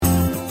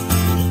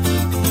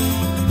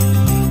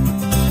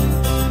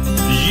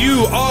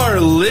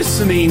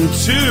listening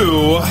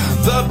to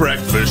The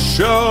Breakfast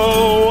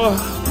Show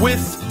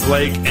with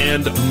Blake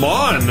and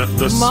Mon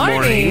this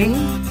morning.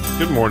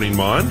 Good morning,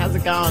 Mon. How's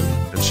it going?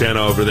 And Shanna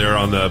over there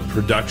on the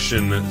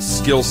production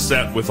skill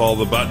set with all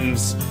the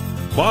buttons.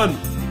 Mon,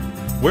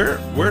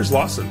 where's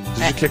Lawson?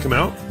 Did you kick him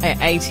out? I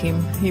ate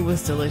him. He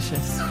was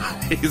delicious.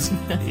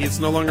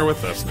 He's no longer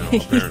with us now,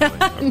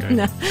 apparently. Okay.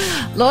 No.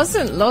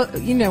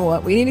 Lawson, you know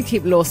what? We need to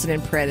keep Lawson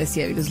in prayer this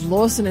year because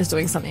Lawson is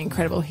doing something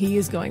incredible. He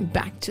is going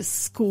back to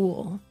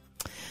school.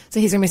 So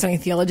he's going to be studying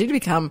theology to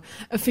become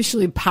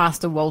officially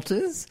Pastor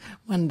Walters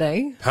one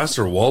day.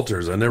 Pastor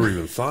Walters, I never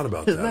even thought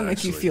about that. Doesn't that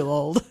make you feel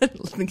old,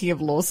 thinking of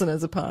Lawson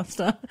as a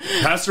pastor?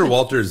 Pastor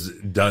Walters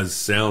does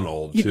sound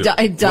old, too.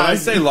 It does. When I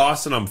say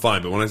Lawson, I'm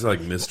fine. But when I say like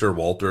Mr.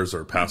 Walters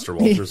or Pastor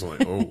Walters, I'm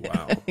like, oh,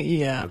 wow.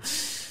 Yeah. That's,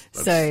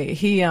 so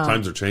he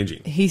times are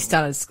changing. He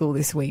started school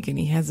this week and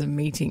he has a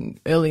meeting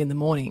early in the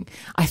morning,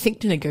 I think,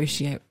 to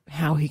negotiate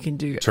how he can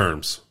do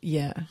terms.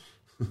 Yeah.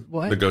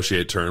 What?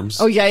 Negotiate terms.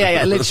 Oh,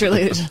 yeah.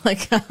 Literally. It's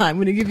like, I'm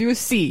going to give you a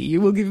C.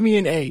 You will give me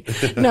an A.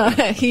 No,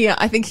 I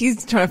think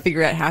he's trying to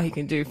figure out how he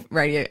can do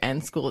radio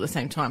and school at the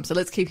same time. So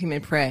let's keep him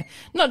in prayer.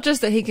 Not just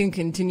that he can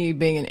continue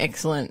being an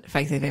excellent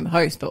Faith FM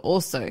host, but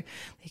also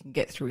he can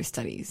get through his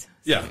studies.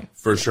 Yeah,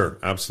 for sure.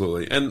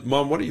 Absolutely. And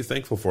Mom, what are you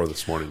thankful for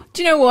this morning?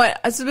 Do you know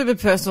what? It's a bit of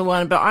a personal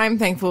one, but I'm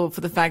thankful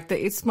for the fact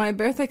that it's my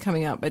birthday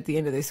coming up at the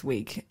end of this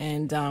week.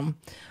 And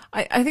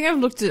I think I've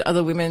looked at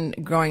other women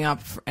growing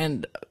up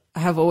and I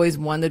have always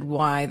wondered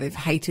why they've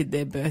hated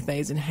their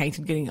birthdays and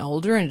hated getting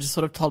older, and just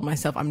sort of told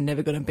myself I'm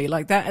never going to be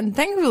like that. And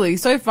thankfully,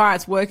 so far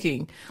it's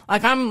working.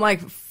 Like I'm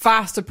like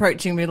fast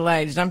approaching middle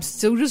age and I'm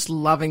still just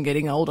loving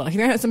getting older. Like,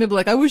 you know, some people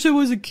are like, I wish I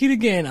was a kid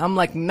again. I'm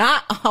like,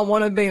 nah, I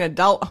want to be an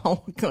adult. I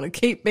want to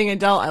keep being an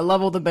adult. I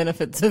love all the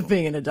benefits of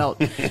being an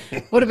adult.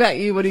 What about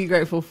you? What are you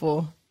grateful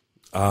for?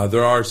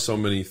 There are so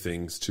many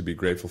things to be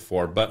grateful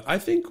for, but I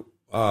think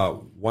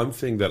one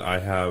thing that I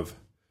have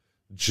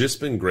just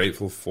been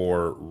grateful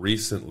for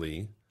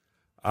recently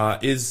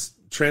is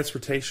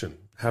transportation,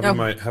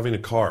 having a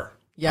car.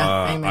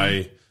 Yeah,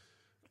 amen.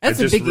 I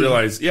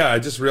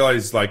just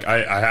realized like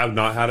I have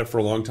not had it for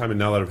a long time, and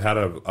now that I've had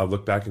it, I've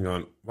looked back and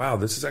gone, wow,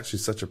 this is actually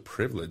such a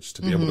privilege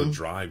to be able to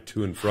drive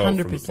to and fro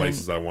 100%. from the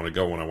places I want to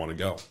go when I want to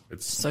go.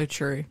 It's so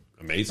true.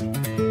 Amazing.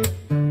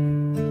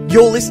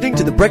 You're listening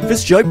to the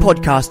Breakfast Show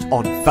podcast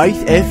on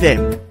Faith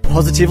FM.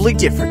 Positively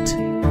different.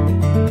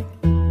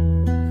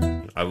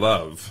 I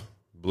love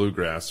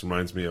bluegrass.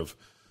 Reminds me of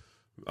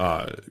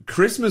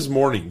Christmas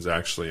mornings,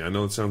 actually. I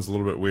know it sounds a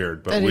little bit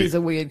weird, but that is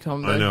a weird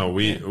combo. I know.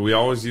 We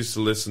always used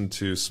to listen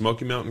to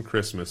Smoky Mountain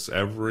Christmas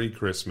every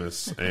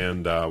Christmas,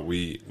 and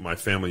my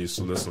family used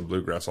to listen to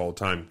bluegrass all the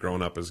time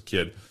growing up as a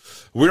kid.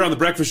 We're on the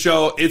Breakfast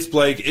Show. It's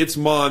Blake. It's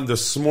Mon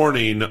this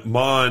morning.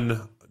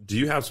 Mon, do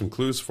you have some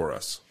clues for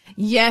us?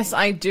 Yes,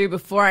 I do.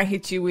 Before I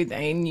hit you with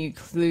a new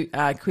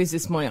quiz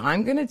this morning,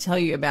 I'm going to tell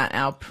you about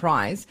our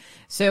prize.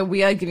 So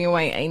we are giving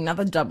away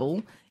another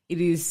double. It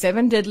is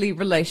 7 Deadly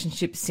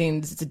Relationship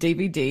Sins. It's a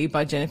DVD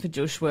by Jennifer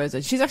Jill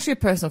Schwerzer. She's actually a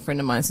personal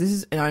friend of mine. So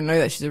and I know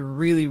that she's a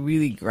really,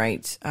 really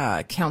great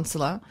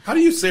counselor. How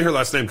do you say her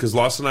last name? Because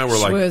Lost and I were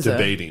Schwerzer. Like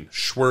debating.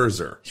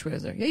 Schwerzer.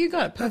 Yeah, you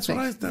got it.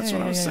 Perfect. That's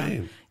what I was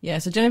saying. Yeah,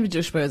 so Jennifer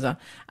Jill Schwerzer.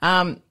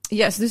 So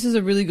this is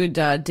a really good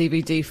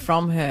DVD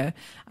from her.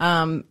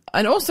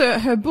 And also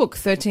her book,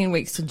 13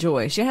 Weeks to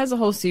Joy. She has a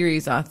whole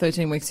series,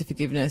 13 Weeks to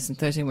Forgiveness and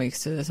 13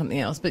 Weeks to something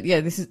else. But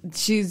yeah,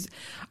 she's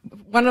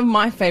one of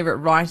my favorite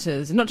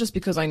writers, not just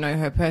because I know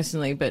her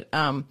personally, but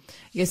some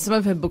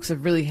of her books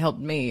have really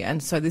helped me.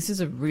 And so this is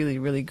a really,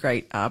 really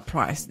great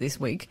prize this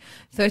week.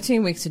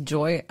 13 Weeks to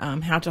Joy,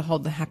 How to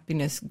Hold the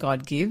Happiness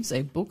God Gives,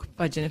 a book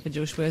by Jennifer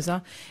Jill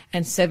Schwerzer,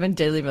 and 7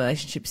 Deadly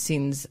Relationship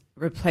Sins,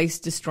 Replace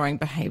Destroying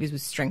Behaviors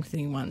with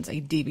Strengthening Ones, a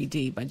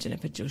DVD by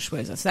Jennifer Jill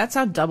Schwerzer. So that's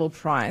our double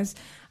prize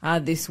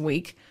this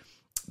week.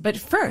 But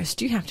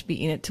first, you have to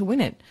be in it to win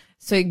it.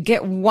 So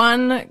get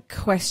one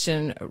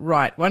question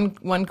right,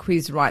 one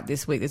quiz right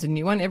this week. There's a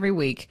new one every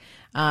week.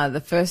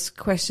 The first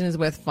question is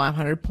worth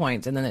 500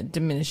 points, and then it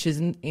diminishes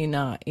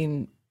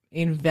in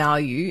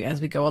value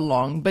as we go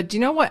along. But do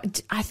you know what?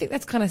 I think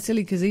that's kind of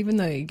silly because even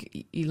though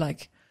you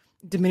like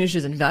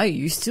diminishes in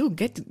value, you still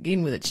get to get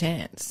in with a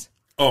chance.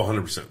 Oh,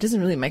 100%. It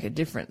doesn't really make a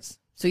difference.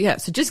 So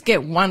just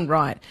get one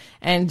right.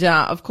 And,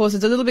 of course,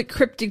 it's a little bit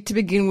cryptic to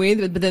begin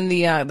with, but then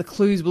the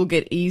clues will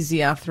get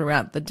easier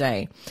throughout the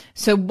day.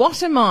 So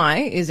what am I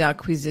is our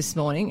quiz this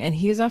morning, and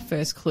here's our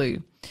first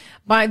clue.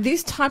 By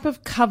this type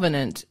of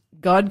covenant,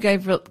 God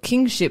gave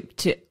kingship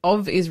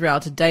of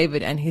Israel to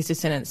David and his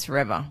descendants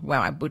forever.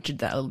 Wow, I butchered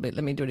that a little bit.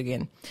 Let me do it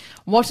again.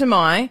 What am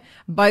I?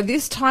 By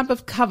this type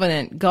of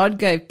covenant, God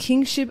gave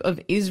kingship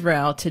of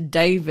Israel to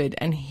David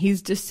and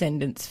his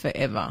descendants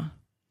forever.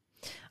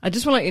 I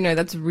just want to let you know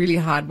that's a really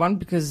hard one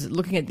because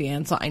looking at the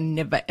answer, I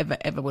never, ever,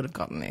 ever would have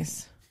gotten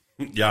this.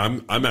 Yeah,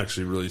 I'm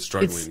actually really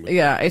struggling with it.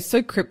 Yeah, it's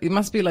so cryptic. It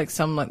must be like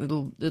some like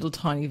little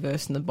tiny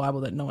verse in the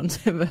Bible that no one's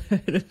ever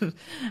heard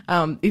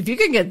of. If you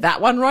can get that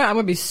one right, I'm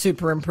going to be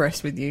super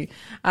impressed with you.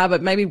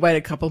 But maybe wait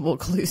a couple more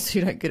clues so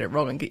you don't get it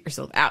wrong and get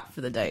yourself out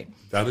for the day.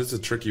 That is a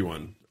tricky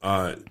one.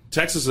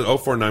 Text us at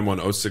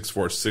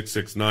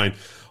 0491-064-669.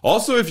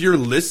 Also, if you're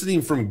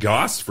listening from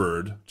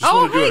Gosford, just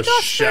want to do a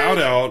Gosford. shout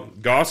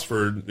out.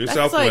 Gosford, New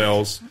South like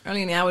Wales.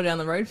 Only an hour down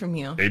the road from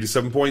here.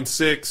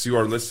 87.6. You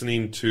are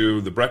listening to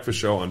The Breakfast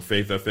Show on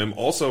Faith FM.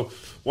 Also,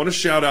 want to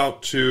shout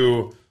out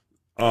to,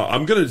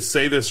 I'm going to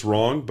say this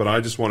wrong, but I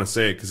just want to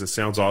say it because it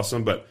sounds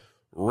awesome, but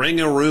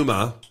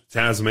Ringarooma,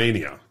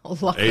 Tasmania.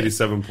 Love it.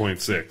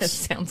 87.6. That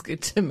sounds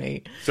good to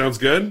me. Sounds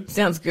good?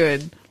 Sounds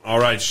good. All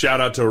right,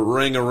 shout out to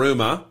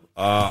Ringarooma,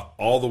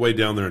 all the way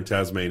down there in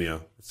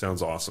Tasmania. It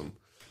sounds awesome.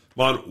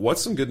 Mon,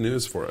 what's some good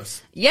news for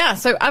us? Yeah,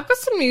 so I've got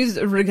some news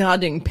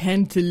regarding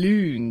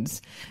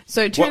pantaloons.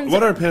 So it turns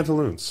What are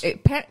pantaloons?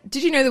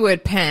 did you know the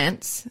word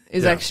pants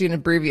is actually an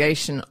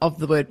abbreviation of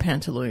the word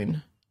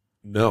pantaloon?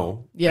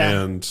 No.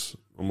 Yeah. And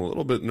I'm a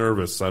little bit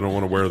nervous. I don't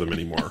want to wear them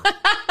anymore.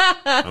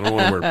 I don't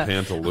want to wear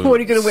pantaloons. What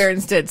are you going to wear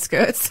instead?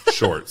 Skirts?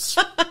 Shorts.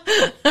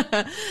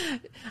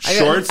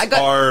 Shorts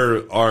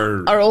are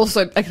Are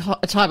also a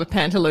type of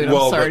pantaloon. I'm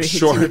sorry but to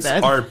hit you with shorts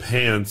that. are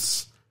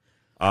pants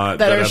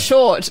that are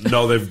short.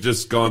 No, they've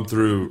just gone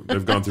through.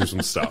 They've gone through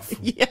some stuff.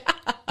 Yeah.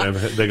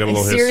 They got a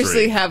little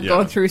Seriously history. have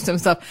gone through some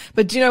stuff.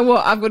 But do you know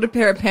what? I've got a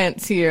pair of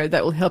pants here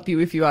that will help you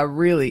if you are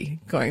really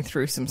going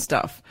through some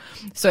stuff.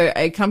 So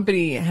a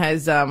company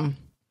has oh,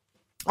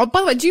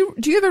 by the way, do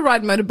you ever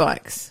ride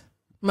motorbikes?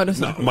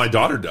 Motorcycles? No, my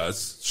daughter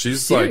does.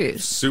 She's Serious?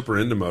 like super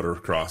into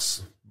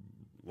motocross.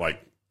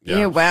 Like,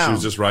 Yeah, wow. She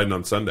was just riding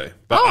on Sunday.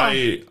 But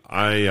Oh.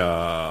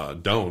 I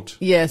don't.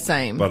 Yeah,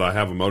 same. But I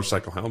have a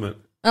motorcycle helmet.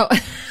 Oh,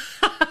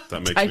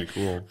 That makes me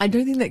cool. I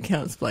don't think that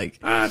counts, Blake.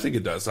 I think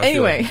it does.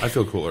 Anyway. I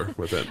feel cooler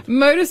with it.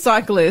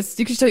 Motorcyclists,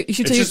 you should tell It's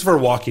just for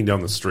walking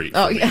down the street.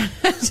 Oh, for me.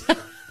 yeah.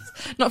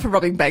 Not for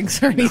robbing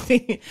banks or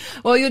anything.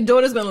 Well, your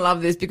daughter's going to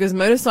love this because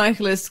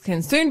motorcyclists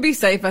can soon be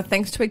safer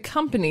thanks to a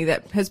company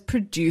that has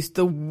produced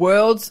the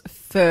world's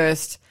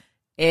first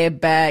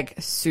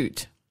airbag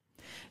suit.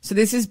 So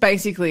this is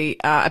basically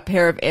a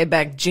pair of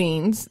airbag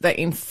jeans that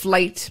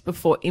inflate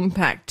before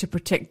impact to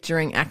protect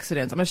during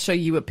accidents. I'm going to show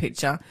you a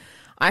picture.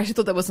 I actually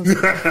thought that was some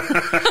sort of...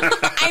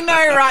 I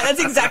know, right?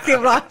 That's exactly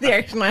what the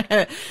reaction I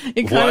had.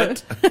 It kind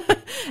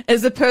of,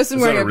 as a person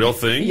Is that wearing a real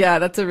thing? Yeah,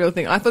 that's a real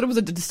thing. I thought it was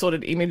a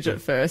distorted image at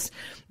first,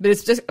 but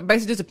it's just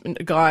basically just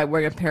a guy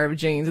wearing a pair of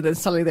jeans, and then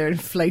suddenly they're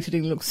inflated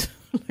and he looks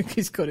like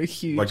he's got a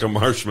huge... Like a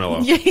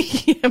marshmallow.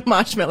 Yeah,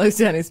 marshmallows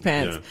down his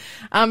pants.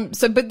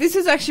 Yeah. But this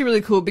is actually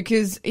really cool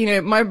because, you know,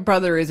 my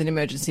brother is an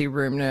emergency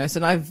room nurse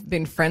and I've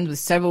been friends with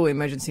several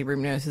emergency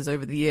room nurses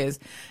over the years.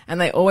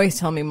 And they always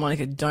tell me,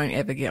 Monica, don't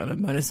ever get on a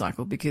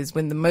motorcycle because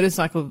when the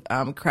motorcycle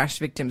crash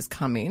victims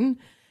come in,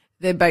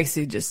 they're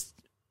basically just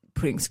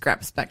putting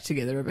scraps back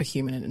together of a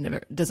human and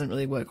it doesn't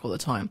really work all the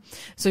time.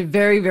 So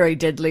very, very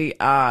deadly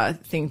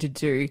thing to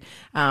do.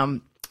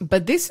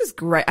 But this is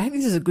great. I think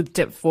this is a good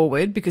step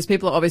forward because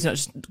people are obviously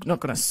not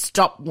going to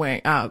stop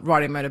riding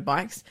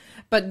motorbikes.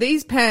 But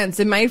these pants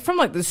are made from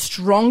like the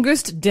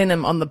strongest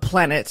denim on the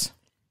planet.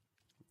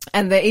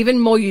 And they're even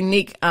more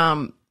unique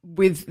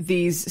with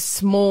these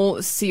small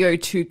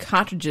CO2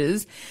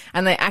 cartridges,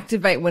 and they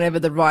activate whenever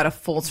the rider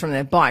falls from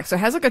their bike. So it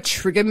has like a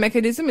trigger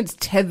mechanism. It's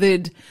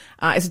tethered.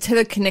 It's a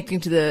tether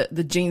connecting to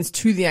the jeans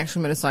to the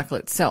actual motorcycle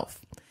itself.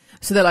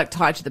 So they're like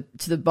tied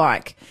to the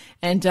bike.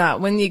 And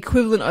when the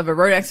equivalent of a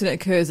road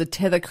accident occurs, the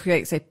tether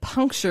creates a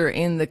puncture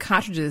in the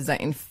cartridges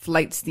that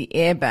inflates the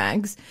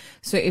airbags.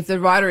 So if the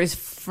rider is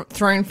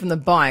thrown from the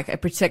bike, a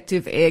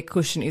protective air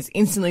cushion is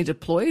instantly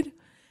deployed.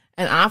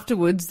 And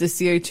afterwards, the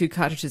CO2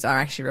 cartridges are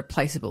actually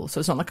replaceable.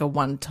 So it's not like a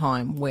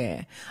one-time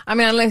wear. I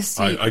mean, unless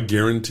you... I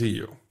guarantee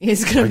you.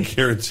 It's gonna I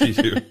guarantee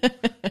you.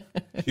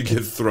 You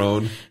get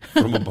thrown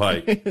from a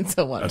bike. It's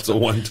a one-time. That's a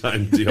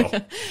one-time deal.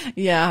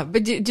 Yeah,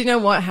 but do you know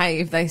what?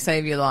 Hey, if they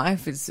save your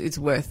life, it's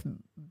worth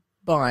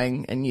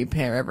buying a new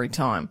pair every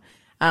time.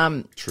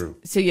 True.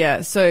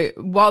 So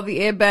while the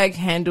airbag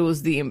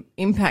handles the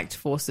impact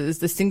forces,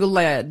 the single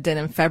layer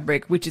denim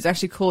fabric, which is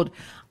actually called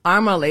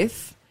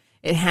Armalith,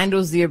 it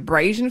handles the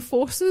abrasion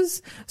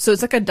forces. So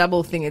it's like a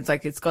double thing. It's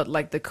like, it's got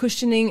like the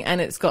cushioning and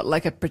it's got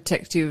like a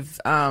protective,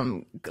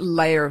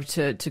 layer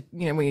to,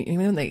 you know,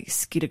 when they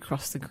skid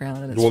across the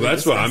ground. And it's Well, really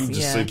that's what I'm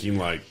disgusting. just thinking,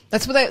 like,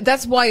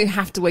 That's why you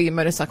have to wear your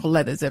motorcycle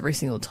leathers every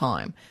single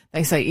time.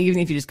 They say even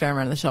if you just go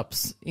around the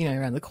shops, you know,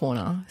 around the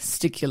corner,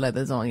 stick your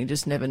leathers on. You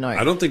just never know.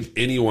 I don't think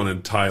anyone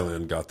in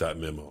Thailand got that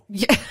memo.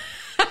 Yeah.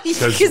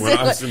 Because when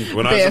I was in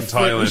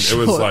Thailand, it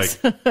was like,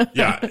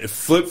 yeah,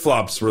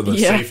 flip-flops were the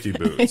Yeah. safety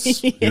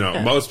boots. You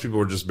know, most people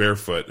were just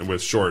barefoot and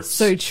with shorts.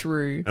 So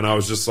true. And I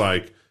was just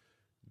like,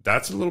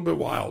 that's a little bit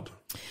wild.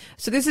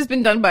 So this has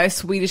been done by a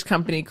Swedish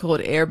company called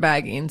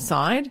Airbag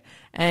Inside,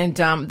 and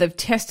they've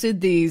tested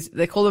these.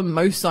 They call them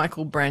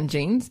Mocycle brand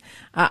jeans,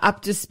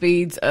 up to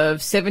speeds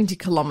of 70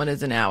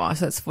 kilometers an hour.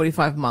 So that's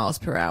 45 miles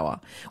per hour,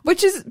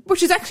 which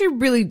is actually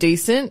really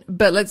decent.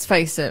 But let's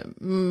face it,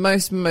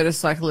 most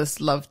motorcyclists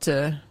love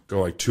to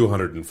Go like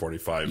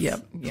 245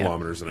 Yep.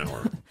 kilometers an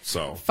hour.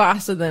 So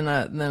faster than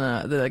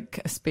a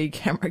speed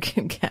camera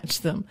can catch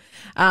them.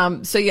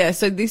 So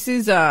this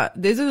is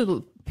there's a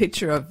little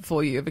picture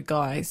for you of a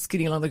guy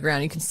skidding along the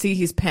ground. You can see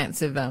his pants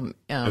have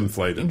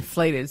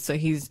inflated. So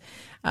he's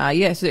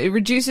so it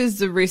reduces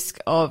the risk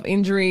of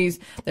injuries.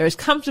 They're as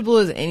comfortable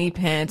as any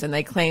pants, and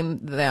they claim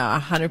they are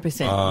 100%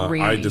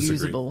 reusable. I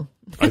disagree.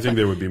 I think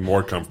they would be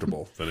more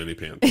comfortable than any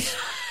pants.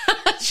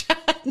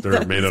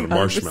 They're made out of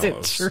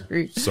marshmallows.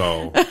 True.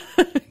 So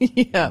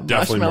yeah,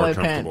 definitely more marshmallow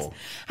comfortable. pants.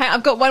 Hey,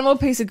 I've got one more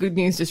piece of good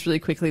news just really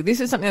quickly. This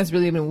is something that's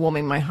really been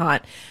warming my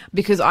heart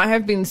because I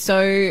have been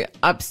so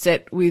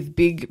upset with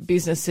big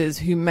businesses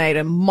who made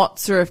a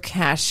mozza of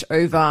cash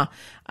over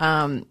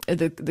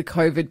the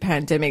COVID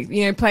pandemic.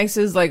 You know,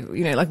 places like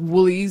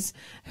Woolies,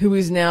 who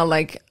is now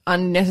like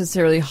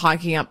unnecessarily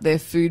hiking up their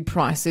food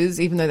prices,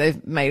 even though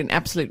they've made an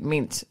absolute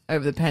mint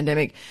over the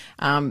pandemic.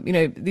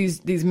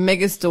 These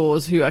mega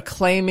stores who are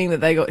claiming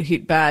that they got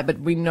hit bad, but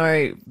we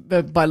know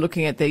by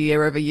looking at their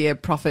year-over-year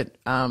profit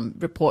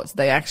reports,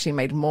 they actually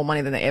made more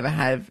money than they ever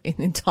have in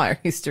the entire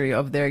history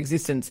of their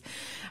existence.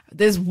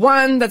 There's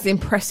one that's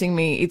impressing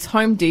me. It's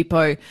Home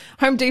Depot.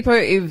 Home Depot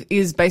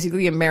is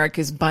basically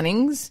America's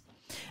Bunnings.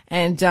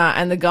 And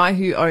the guy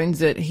who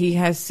owns it, he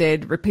has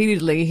said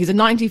repeatedly, he's a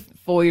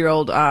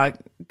 94-year-old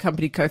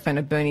company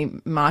co-founder, Bernie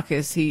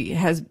Marcus. He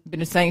has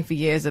been saying for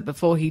years that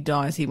before he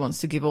dies, he wants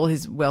to give all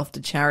his wealth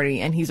to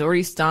charity. And he's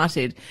already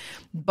started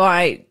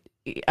by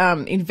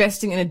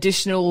investing an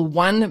additional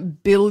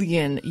 $1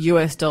 billion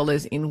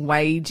in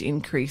wage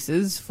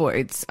increases for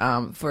its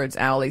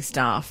hourly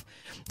staff.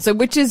 So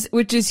which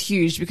is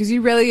huge because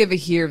you rarely ever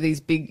hear of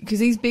these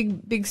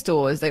big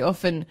stores, they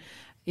often,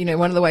 you know,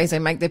 one of the ways they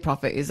make their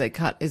profit is they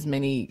cut as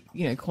many,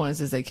 corners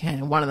as they can.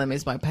 And one of them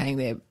is by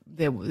paying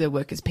their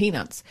workers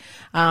peanuts.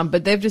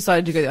 But they've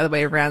decided to go the other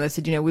way around. They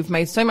said, we've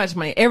made so much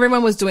money.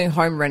 Everyone was doing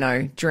home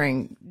reno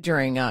during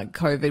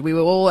COVID. We were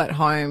all at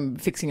home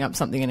fixing up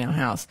something in our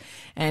house.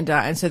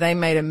 And so they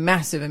made a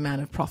massive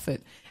amount of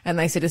profit. And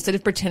they said, instead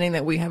of pretending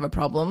that we have a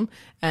problem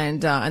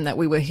and that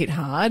we were hit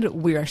hard,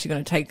 we're actually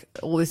going to take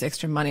all this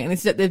extra money. And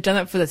they've done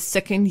it for the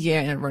second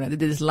year in a row. They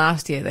did this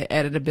last year. They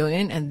added $1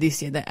 billion, and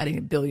this year they're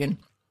adding $1 billion.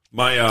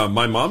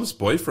 My mom's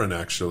boyfriend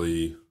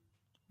actually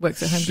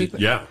works at Home Depot.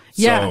 Yeah.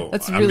 Yeah, so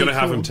that's really I'm going to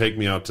have cool. him take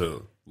me out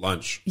to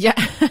lunch. Yeah.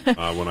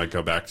 When I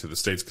go back to the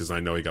States because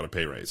I know he got a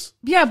pay raise.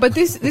 Yeah, but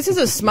this is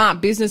a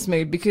smart business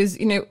move because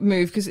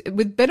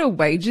with better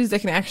wages they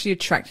can actually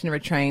attract and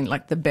retain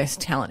like the best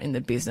talent in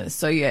the business.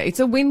 So yeah, it's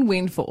a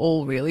win-win for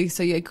all really.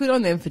 So yeah, good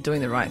on them for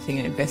doing the right thing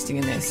and investing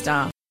in their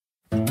staff.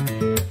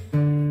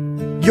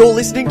 You're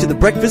listening to the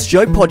Breakfast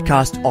Show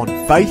podcast on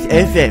Faith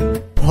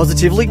FM.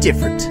 Positively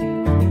different.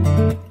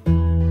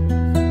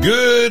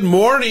 Good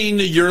morning.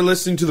 You're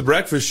listening to The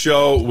Breakfast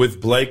Show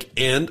with Blake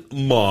and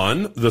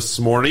Mon this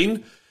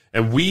morning.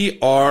 And we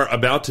are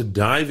about to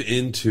dive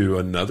into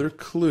another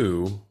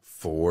clue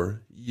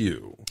for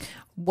you.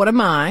 What am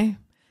I?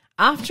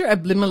 After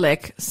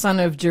Abimelech,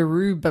 son of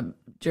Jerub,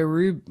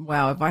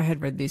 wow, if I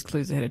had read these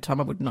clues ahead of time,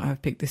 I would not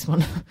have picked this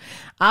one.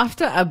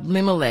 After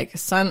Abimelech,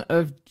 son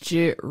of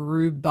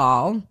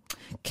Jerubbaal,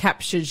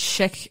 captured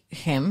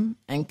Shechem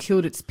and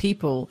killed its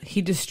people,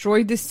 he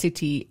destroyed the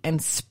city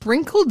and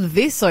sprinkled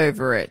this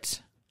over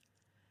it.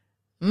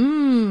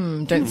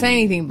 Don't say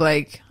anything,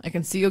 Blake. I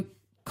can see your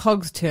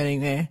cogs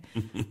turning there.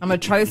 I'm going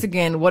to try this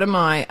again. What am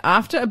I?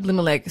 After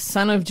Abimelech,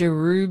 son of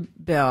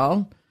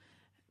Jerubbaal,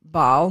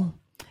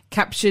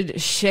 captured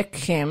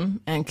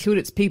Shechem and killed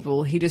its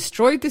people, he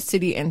destroyed the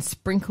city and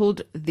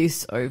sprinkled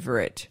this over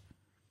it.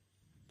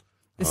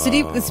 The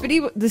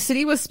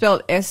city was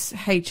spelled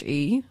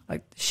S-H-E,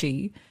 like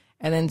she,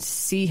 and then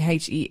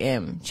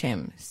C-H-E-M,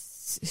 Chem.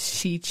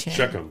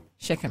 Shechem.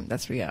 Shechem,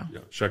 that's where we are. Yeah,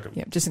 Shechem.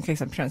 Yeah, just in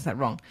case I'm pronouncing that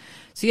wrong.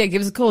 So yeah,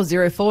 give us a call,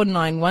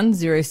 0491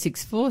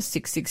 064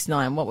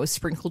 669. What was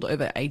sprinkled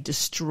over a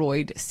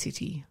destroyed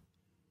city?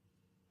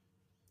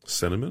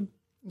 Cinnamon?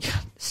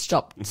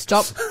 Stop.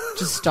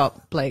 Just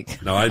stop,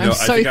 Blake. No, I know. I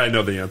think I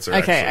know the answer.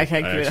 Okay,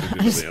 actually. good. I actually do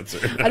know the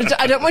answer.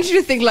 I don't want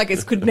you to think like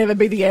it could never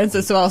be the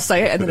answer, so I'll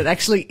say it, and then it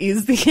actually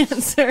is the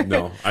answer.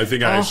 No, I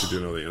think I actually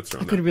do know the answer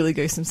on I could really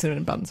go some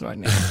cinnamon buns right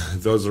now.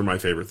 Those are my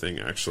favorite thing,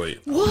 actually.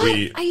 What?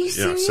 Are you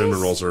serious? Yeah, cinnamon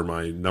rolls are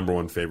my number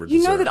one favorite You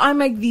dessert. know that I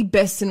make the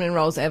best cinnamon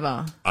rolls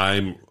ever.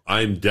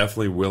 I'm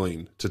definitely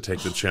willing to take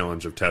the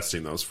challenge of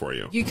testing those for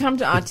you. You come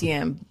to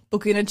RTM,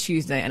 book in a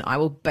Tuesday, and I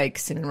will bake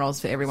cinnamon rolls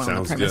for everyone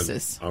on the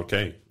premises. Good.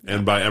 Okay.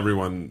 And by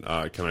everyone,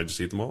 can I just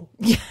eat them all?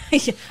 Yeah.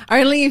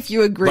 Only if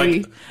you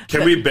agree.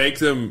 Can we bake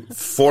them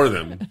for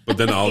them, but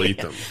then I'll eat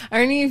them?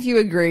 Only if you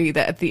agree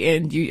that at the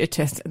end you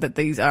attest that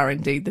these are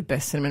indeed the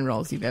best cinnamon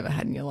rolls you've ever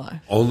had in your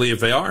life. Only if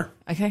they are.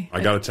 Okay.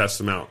 I got to test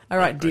them out. All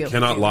right, deal. I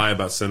cannot lie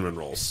about cinnamon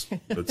rolls.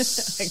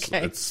 It's,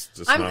 okay. It's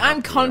just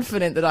I'm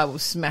confident that I will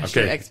smash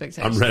your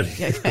expectations. I'm ready.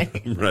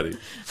 Okay. I'm ready.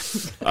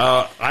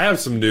 I have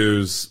some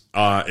news.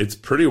 It's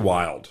pretty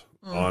wild,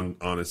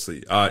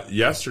 honestly.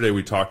 Yesterday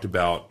we talked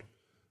about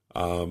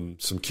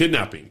some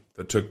kidnapping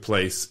that took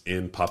place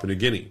in Papua New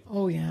Guinea.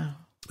 Oh, yeah.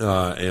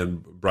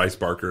 And Bryce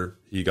Barker,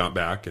 he got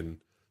back and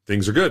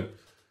things are good.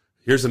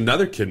 Here's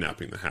another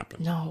kidnapping that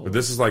happened. No. But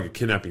this is like a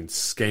kidnapping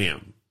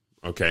scam.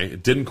 Okay.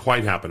 It didn't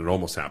quite happen. It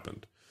almost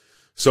happened.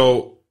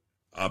 So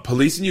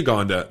police in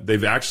Uganda,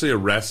 they've actually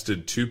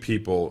arrested 2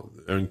 people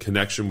in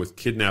connection with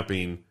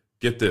kidnapping,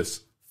 get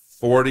this,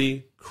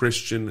 40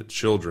 Christian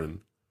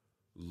children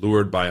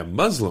lured by a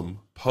Muslim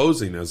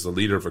posing as the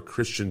leader of a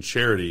Christian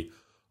charity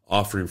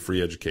offering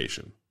free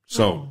education.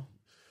 So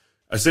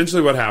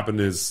essentially what happened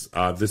is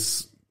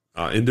this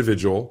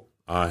individual,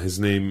 his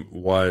name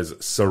was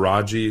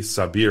Siraji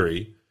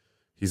Sabiri.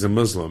 He's a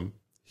Muslim.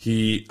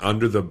 He,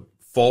 under the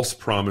false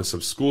promise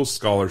of school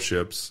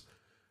scholarships,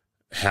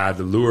 had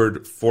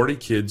lured 40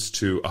 kids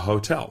to a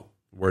hotel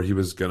where he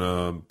was going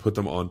to put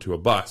them onto a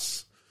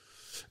bus.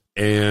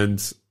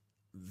 And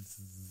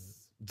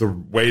the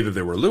way that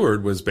they were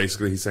lured was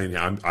basically he's saying,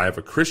 I have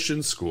a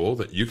Christian school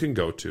that you can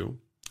go to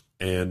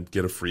and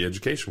get a free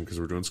education because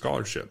we're doing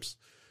scholarships.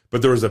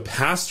 But there was a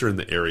pastor in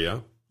the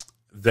area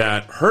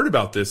that heard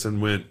about this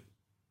and went,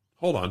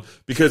 hold on,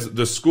 because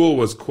the school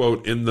was,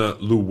 quote, in the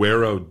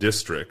Luwero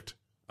district,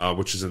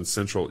 which is in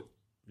central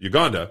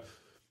Uganda.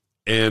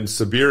 And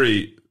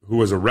Sabiri, who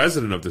was a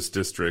resident of this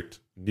district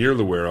near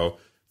Luwero,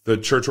 the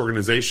church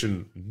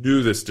organization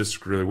knew this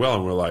district really well,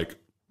 and were like,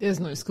 there's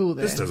no school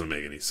there. This doesn't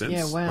make any sense.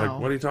 Yeah, wow. Like,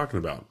 what are you talking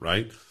about,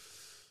 right?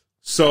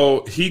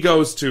 So he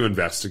goes to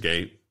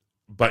investigate,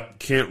 but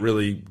can't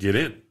really get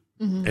in.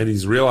 And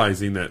he's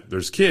realizing that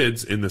there's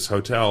kids in this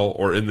hotel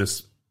or in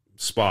this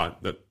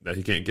spot that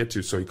he can't get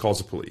to, so he calls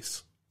the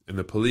police. And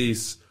the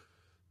police,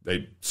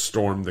 they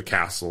storm the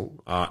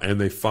castle, and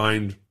they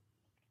find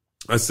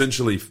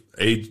essentially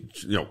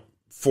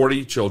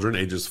 40 children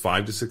ages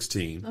 5 to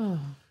 16. Oh.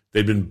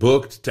 They'd been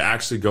booked to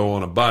actually go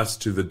on a bus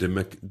to the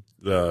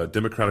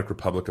Democratic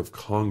Republic of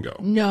Congo.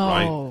 No.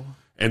 Right?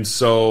 And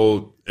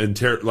so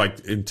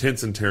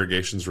intense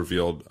interrogations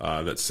revealed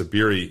that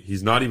Sabiri,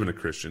 he's not even a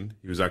Christian.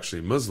 He was actually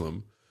a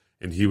Muslim,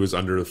 and he was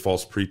under the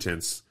false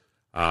pretense.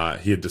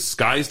 He had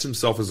disguised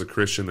himself as a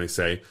Christian, they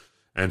say,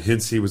 and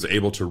hence he was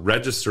able to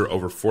register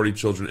over 40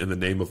 children in the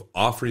name of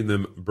offering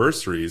them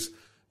bursaries,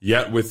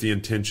 yet with the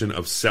intention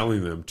of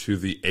selling them to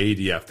the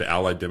ADF, the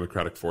Allied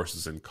Democratic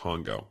Forces in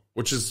Congo,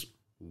 which is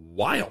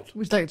wild.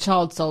 Which is like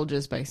child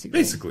soldiers, basically.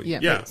 Basically,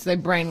 yeah. So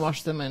they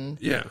brainwash them and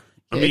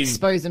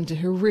expose them to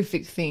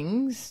horrific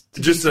things.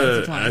 Just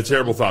a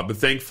terrible thought. But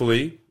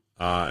thankfully,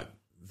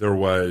 there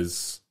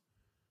was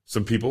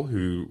some people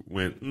who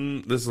went,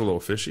 this is a little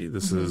fishy.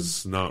 This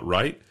is not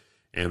right.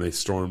 And they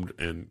stormed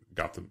and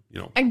got them,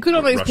 And good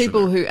on those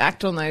people who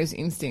act on those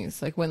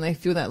instincts. Like when they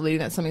feel that leading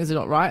that something is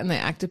not right and they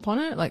act upon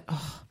it. Like,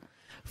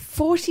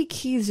 40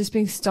 kids just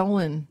being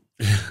stolen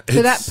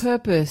for that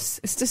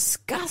purpose. It's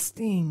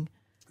disgusting.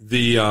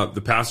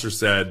 The pastor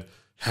said,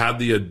 had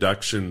the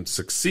abduction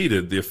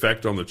succeeded, the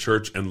effect on the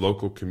church and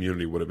local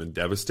community would have been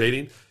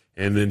devastating.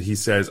 And then he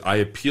says, I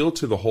appeal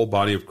to the whole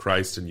body of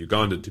Christ in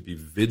Uganda to be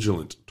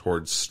vigilant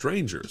towards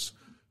strangers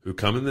who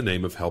come in the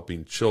name of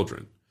helping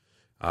children.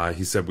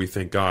 He said, we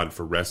thank God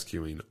for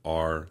rescuing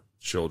our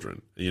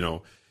children.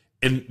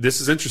 And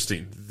this is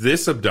interesting.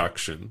 This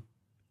abduction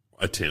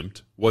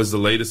attempt was the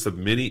latest of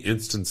many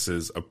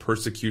instances of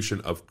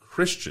persecution of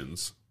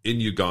Christians in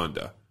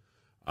Uganda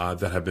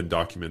that have been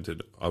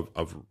documented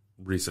of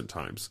recent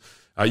times.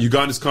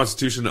 Uganda's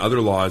constitution and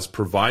other laws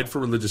provide for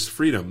religious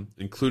freedom,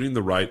 including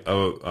the right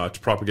to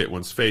propagate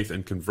one's faith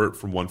and convert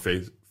from one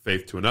faith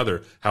to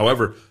another.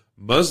 However,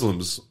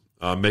 Muslims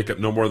make up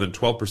no more than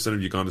 12%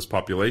 of Uganda's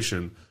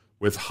population,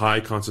 with high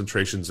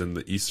concentrations in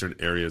the eastern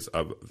areas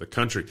of the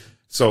country.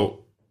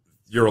 So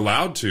you're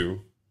allowed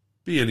to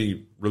be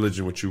any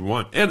religion which you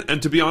want.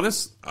 And to be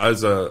honest,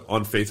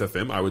 on Faith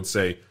FM, I would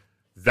say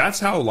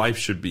that's how life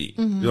should be.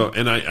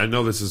 And I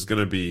know this is going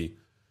to be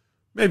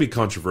maybe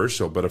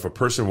controversial, but if a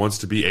person wants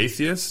to be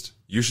atheist,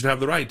 you should have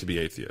the right to be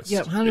atheist.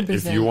 Yep, 100%.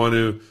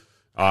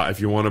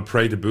 If you want to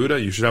pray to Buddha,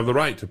 you should have the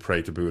right to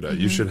pray to Buddha.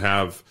 You should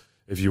have.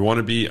 If you want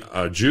to be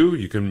a Jew,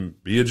 you can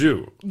be a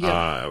Jew,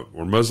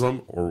 or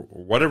Muslim, or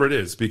whatever it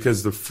is,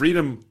 because the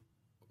freedom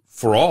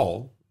for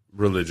all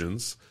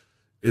religions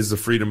is the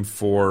freedom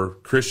for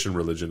Christian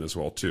religion as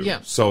well, too. Yeah.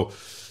 So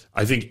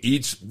I think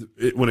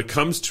when it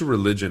comes to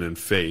religion and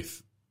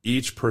faith,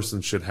 each person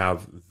should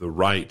have the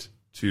right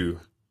to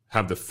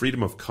have the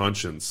freedom of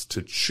conscience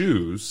to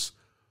choose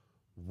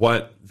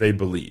what they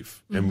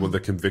believe and with the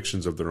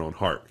convictions of their own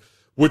heart,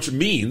 which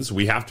means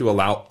we have to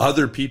allow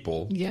other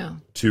people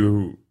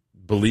to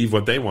believe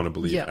what they want to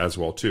believe as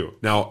well too.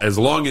 Now, as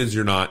long as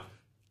you're not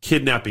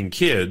kidnapping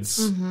kids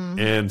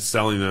and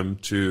selling them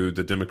to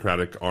the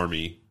Democratic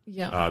Army,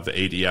 the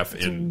ADF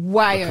in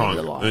the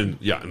Congo, in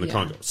the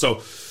Congo. So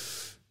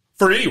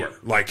for anywhere,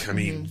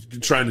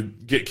 trying to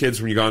get kids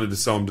from Uganda to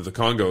sell them to the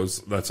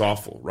Congos, that's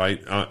awful,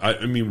 right?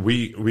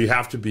 We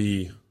have to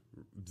be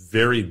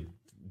very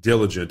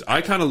diligent.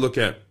 I kind of look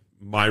at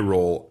my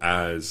role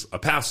as a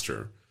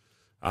pastor.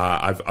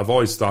 I've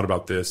always thought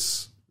about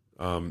this.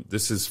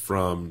 This is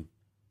from.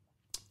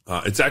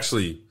 It's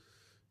actually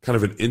kind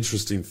of an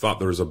interesting thought.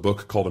 There was a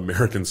book called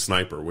American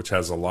Sniper, which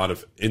has a lot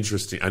of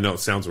interesting. I know it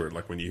sounds weird,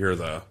 like when you hear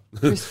the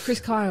Chris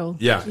Kyle.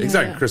 Yeah,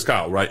 exactly. Chris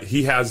Kyle, right?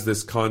 He has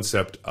this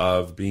concept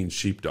of being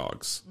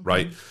sheepdogs,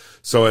 right?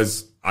 So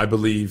as I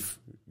believe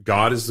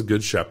God is the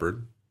good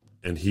shepherd,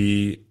 and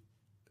he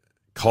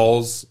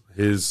calls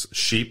his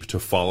sheep to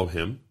follow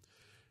him.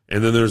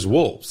 And then there's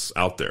wolves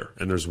out there,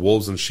 and there's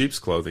wolves in sheep's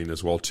clothing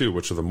as well too,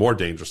 which are the more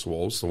dangerous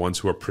wolves, the ones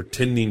who are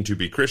pretending to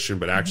be Christian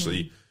but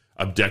actually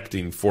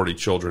abducting 40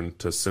 children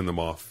to send them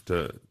off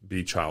to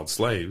be child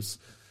slaves.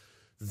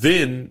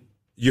 Then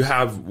you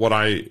have what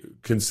I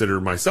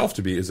consider myself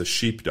to be is a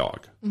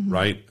sheepdog,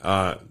 right?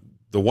 The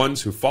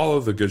ones who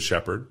follow the good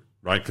shepherd,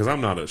 right? Because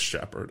I'm not a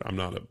shepherd, I'm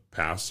not a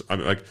pastor.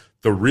 I'm like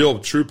the real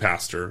true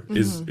pastor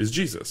is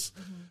Jesus.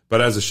 But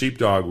as a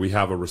sheepdog, we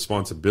have a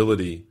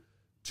responsibility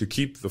to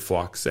keep the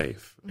flock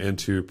safe and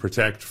to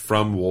protect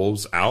from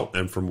wolves out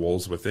and from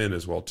wolves within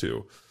as well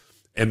too.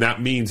 And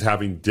that means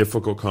having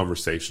difficult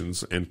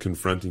conversations and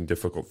confronting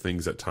difficult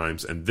things at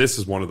times. And this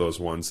is one of those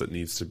ones that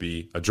needs to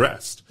be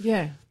addressed.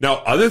 Yeah. Now,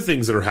 other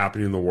things that are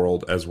happening in the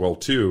world as well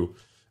too.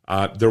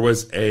 There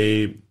was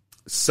a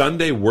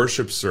Sunday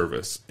worship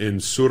service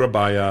in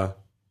Surabaya,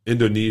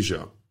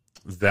 Indonesia,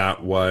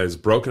 that was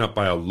broken up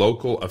by a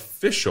local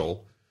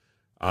official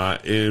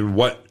in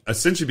what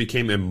essentially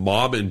became a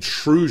mob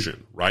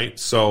intrusion, right?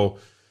 So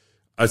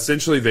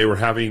essentially there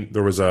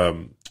was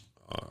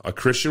a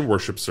Christian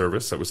worship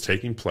service that was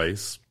taking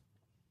place,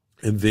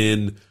 and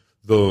then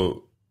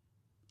the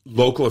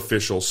local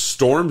official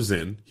storms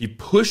in, he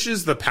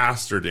pushes the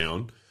pastor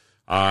down,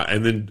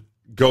 and then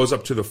goes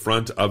up to the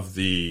front of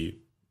the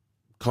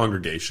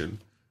congregation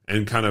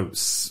and kind of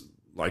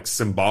like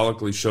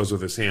symbolically shows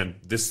with his hand,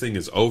 this thing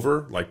is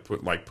over,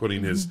 like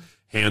putting his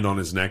hand on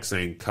his neck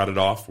saying, cut it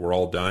off, we're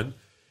all done.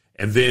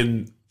 And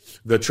then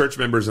the church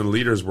members and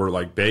leaders were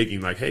like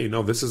begging, like, hey,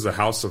 no, this is a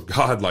house of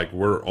God, like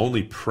we're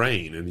only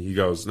praying. And he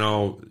goes,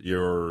 no,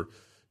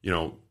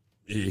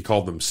 he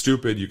called them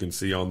stupid, you can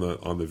see on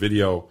the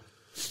video.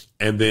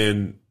 And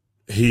then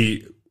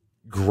he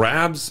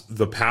grabs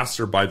the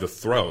pastor by the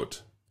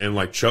throat and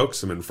like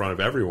chokes him in front of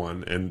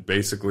everyone and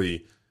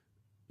basically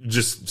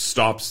just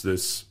stops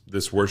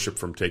this worship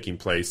from taking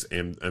place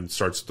and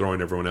starts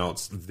throwing everyone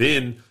else.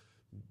 Then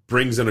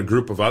brings in a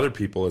group of other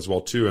people as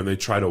well too, and they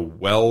try to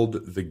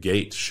weld the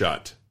gate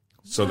shut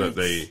so that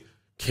they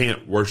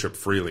can't worship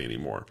freely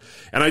anymore.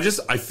 And I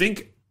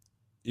think,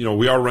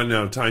 we are running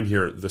out of time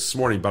here this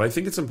morning, but I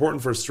think it's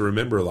important for us to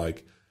remember,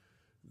 like,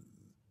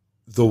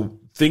 the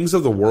things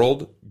of the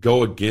world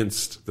go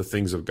against the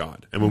things of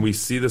God. And when we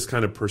see this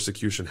kind of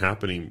persecution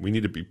happening, we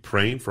need to be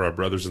praying for our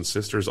brothers and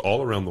sisters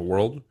all around the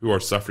world who are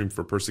suffering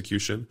for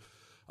persecution.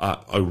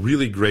 A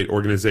really great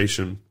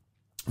organization,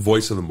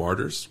 Voice of the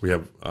Martyrs. We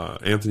have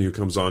Anthony who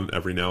comes on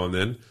every now and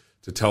then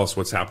to tell us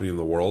what's happening in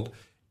the world.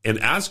 And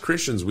as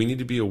Christians, we need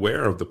to be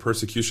aware of the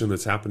persecution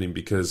that's happening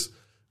because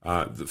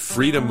the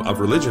freedom of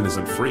religion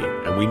isn't free.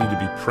 And we need to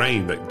be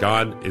praying that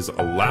God is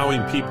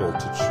allowing people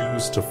to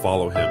choose to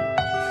follow him.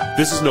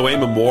 This is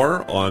Noema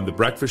Moore on The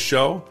Breakfast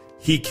Show.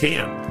 He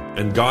can,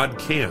 and God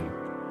can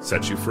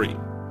set you free.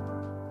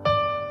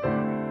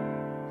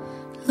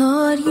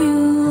 Lord,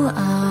 you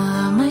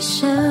are my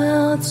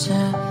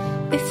shelter.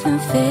 If in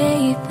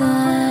faith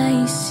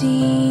I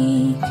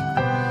seek,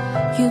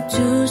 you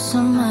do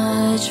so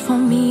much for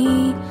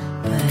me,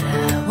 but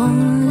I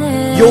won't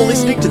let. You're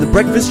listening to the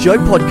Breakfast Show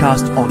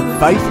podcast on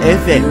Faith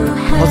FM.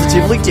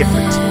 Positively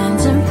different.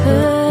 Plans and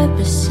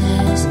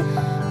purposes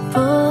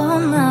for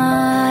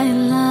my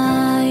life.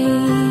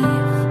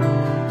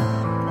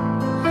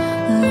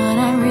 Lord,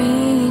 I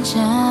reach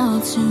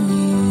out to you.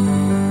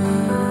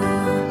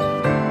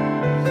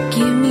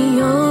 Give me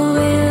your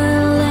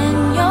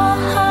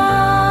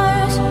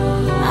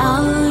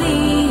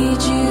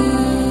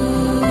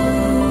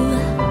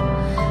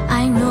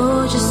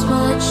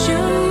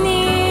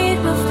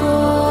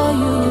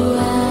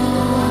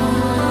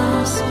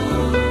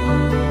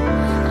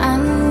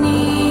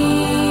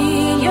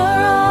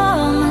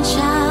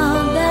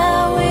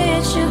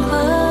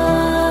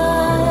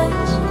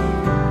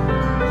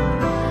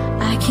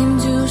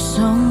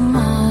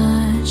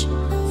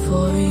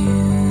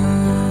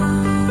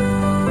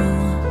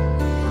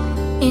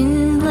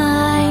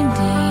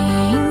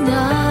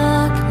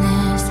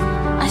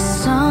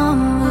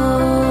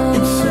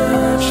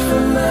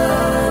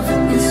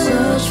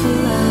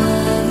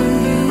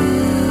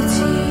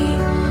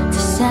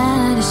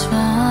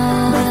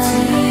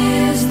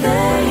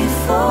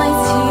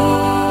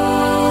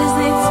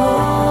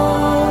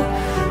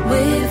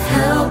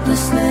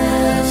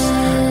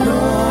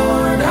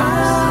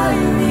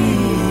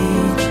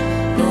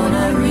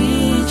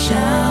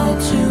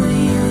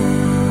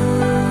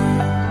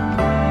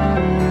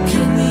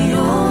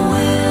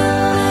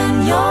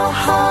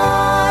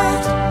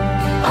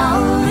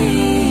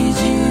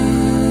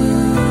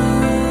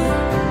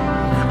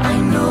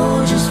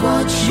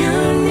what you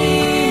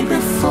need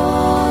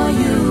before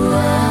you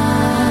ask.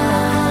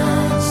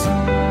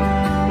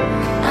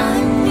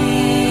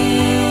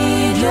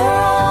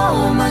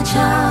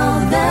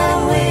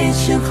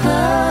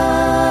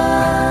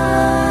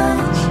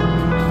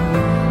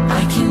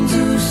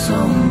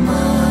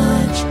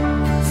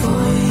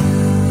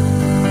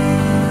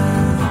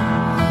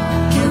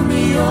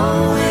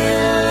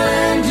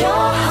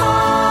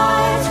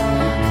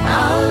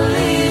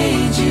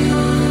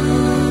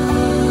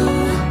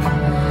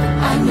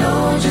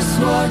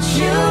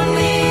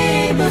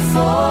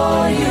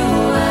 all you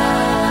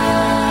ask.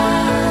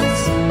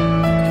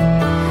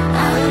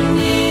 I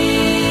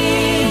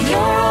need your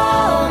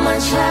all, my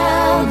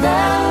child,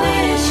 that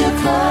which you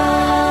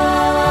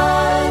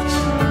clutch.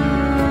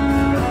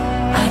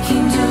 I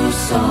can do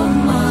so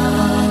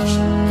much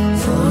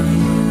for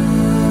you.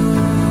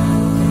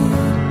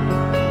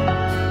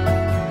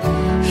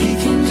 He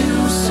can do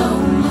so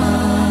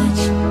much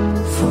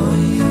for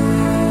you.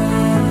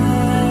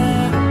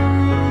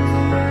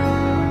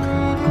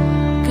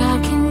 God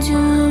can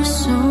do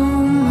so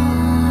much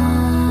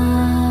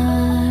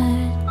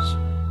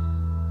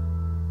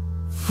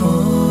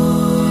for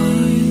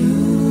you.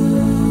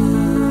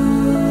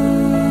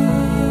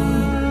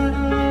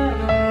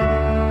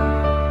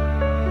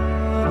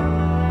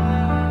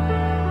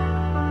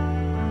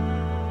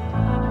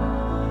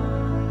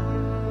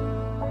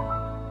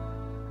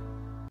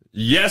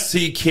 Yes,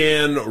 he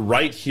can,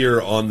 right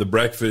here on The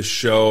Breakfast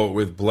Show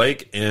with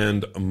Blake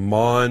and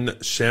Mon.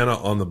 Shanna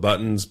on the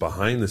buttons,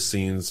 behind the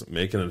scenes,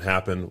 making it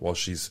happen while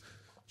she's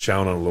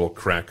chowing on a little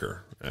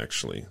cracker,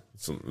 actually.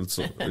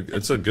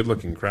 It's a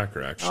good-looking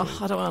cracker, actually. Oh,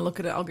 I don't want to look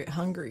at it. I'll get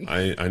hungry.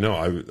 I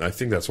know. I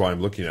think that's why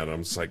I'm looking at it.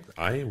 I'm just like,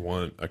 I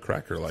want a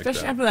cracker like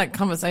Especially that. after that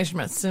conversation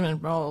about cinnamon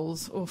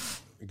rolls.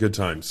 Oof. Good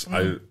times.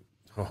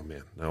 Oh,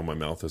 man, now my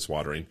mouth is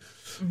watering.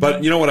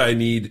 But you know what I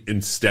need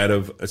instead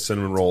of a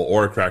cinnamon roll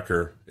or a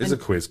cracker is a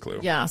quiz clue.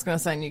 Yeah, I was going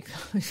to say new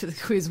for the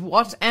quiz.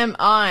 What am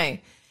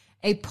I?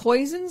 A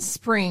poison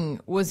spring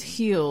was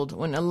healed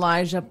when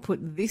Elijah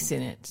put this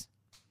in it.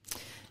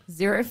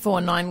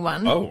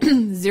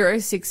 0491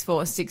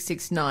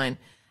 064669.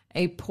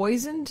 A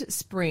poisoned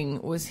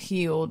spring was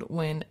healed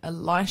when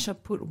Elisha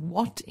put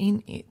what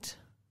in it?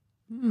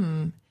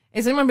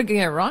 Is anyone getting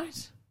it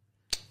right?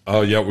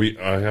 Oh yeah,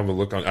 I have a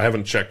look on. I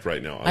haven't checked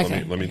right now.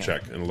 Okay, Let me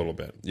check in a little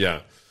bit.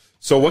 Yeah.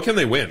 So what can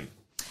they win?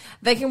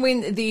 They can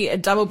win the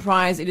double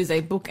prize. It is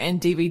a book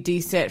and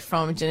DVD set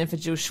from Jennifer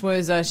Jill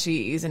Schwerzer.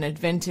 She is an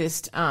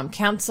Adventist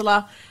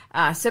counselor.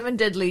 7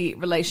 Deadly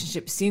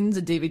Relationship Sins,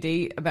 a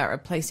DVD about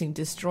replacing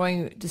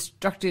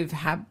destructive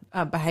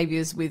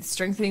behaviors with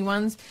strengthening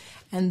ones.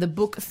 And the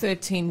book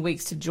 13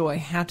 Weeks to Joy,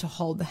 How to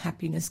Hold the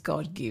Happiness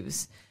God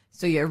Gives.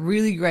 So yeah,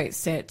 really great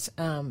set.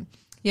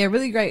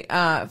 Really great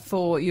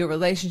for your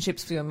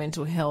relationships, for your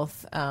mental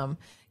health.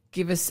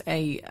 Give us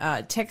a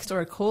text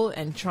or a call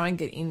and try and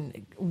get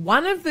in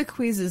one of the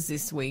quizzes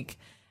this week.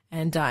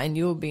 And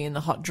you'll be in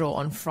the hot draw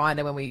on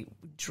Friday when we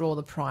draw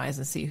the prize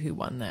and see who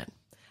won that.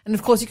 And,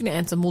 of course, you can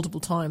answer multiple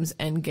times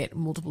and get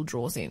multiple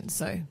draws in.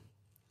 So,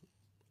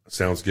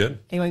 sounds good.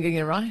 Anyone getting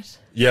it right?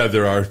 Yeah,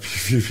 there are a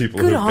few people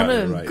who've gotten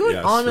it right. Good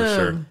yes, on for them.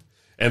 sure.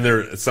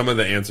 And some of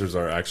the answers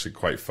are actually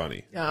quite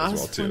funny as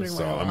well too.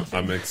 So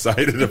I'm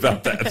excited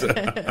about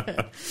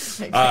that.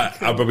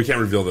 But we can't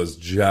reveal those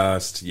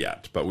just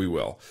yet, but we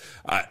will.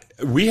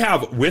 We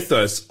have with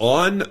us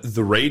on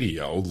the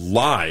radio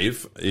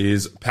live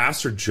is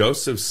Pastor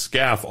Joseph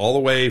Scaff, all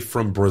the way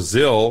from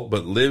Brazil,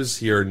 but lives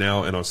here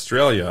now in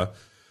Australia.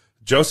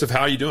 Joseph,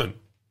 how are you doing?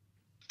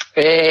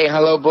 Hey,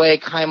 hello,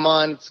 Blake. Hi,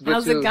 Mon. It's good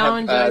How's it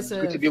going,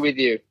 Joseph? Good to be with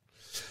you.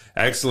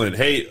 Excellent.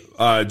 Hey,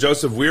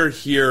 Joseph, we're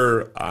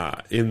here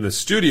in the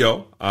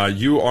studio.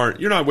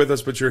 You're not with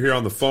us, but you're here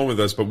on the phone with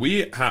us. But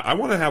I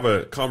want to have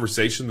a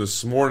conversation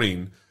this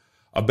morning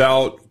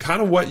about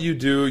kind of what you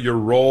do, your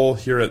role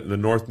here at the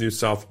North New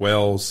South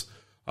Wales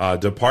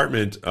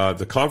department,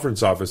 the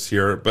conference office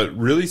here, but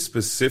really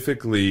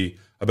specifically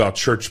about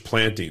church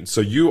planting.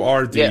 So you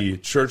are the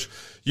church.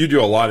 You do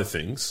a lot of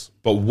things,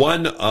 but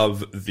one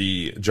of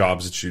the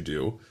jobs that you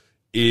do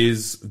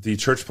is the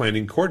church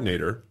planting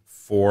coordinator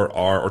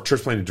or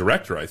church planting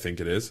director, I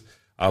think it is,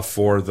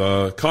 for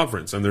the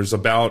conference. And there's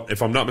about,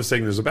 if I'm not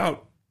mistaken, there's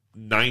about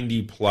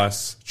 90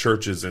 plus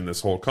churches in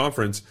this whole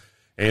conference.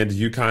 And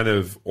you kind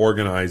of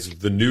organize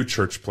the new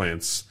church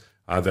plants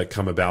that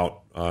come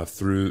about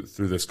through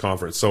this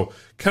conference. So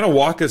kind of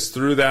walk us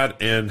through that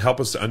and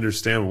help us to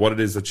understand what it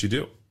is that you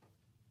do.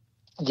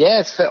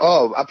 Yes.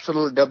 Oh,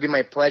 absolutely. That'll be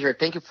my pleasure.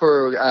 Thank you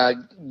for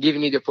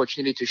giving me the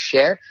opportunity to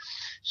share.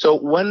 So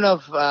one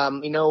of,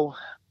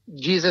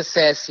 Jesus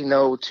says,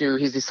 to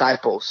his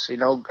disciples,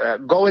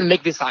 go and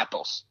make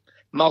disciples,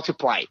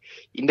 multiply.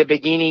 In the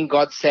beginning,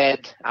 God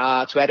said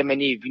to Adam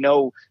and Eve,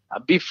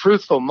 be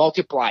fruitful,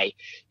 multiply.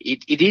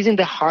 It is in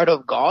the heart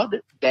of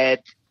God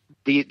that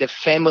the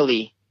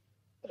family,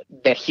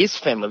 that his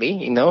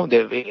family,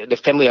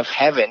 the family of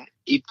heaven,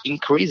 it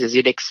increases,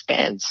 it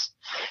expands.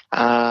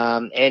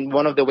 And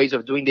one of the ways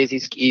of doing this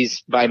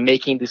is by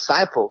making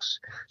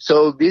disciples.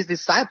 So these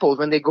disciples,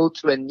 when they go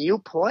to a new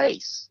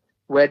place,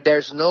 where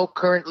there's no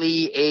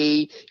currently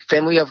a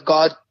family of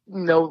God,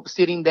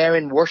 sitting there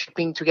and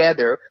worshiping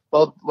together,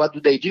 well, what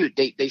do?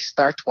 They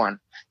start one.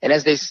 And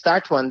as they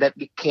start one, that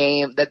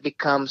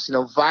becomes,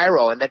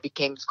 viral, and that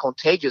becomes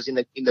contagious in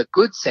the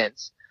good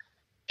sense.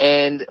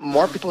 And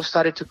more people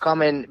started to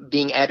come and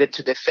being added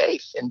to the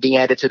faith and being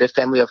added to the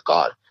family of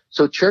God.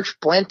 So church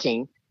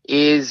planting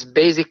is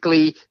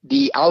basically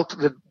the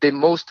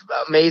most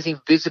amazing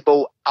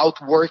visible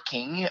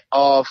outworking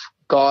of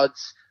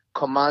God's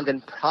command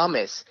and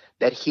promise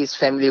that his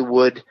family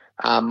would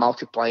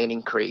multiply and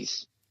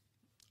increase.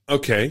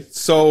 Okay,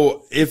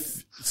 so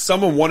if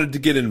someone wanted to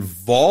get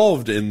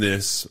involved in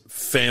this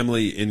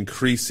family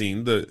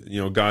increasing,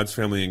 God's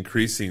family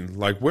increasing,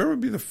 like where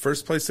would be the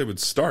first place they would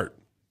start?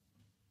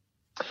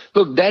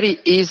 Look, that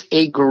is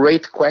a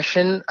great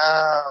question.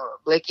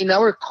 Like in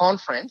our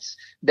conference,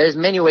 there's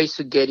many ways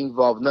to get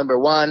involved. Number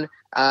one,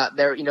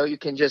 you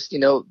can just,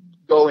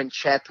 go and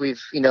chat with,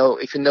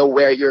 if you know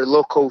where your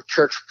local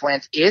church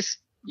plant is,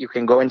 you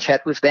can go and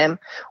chat with them,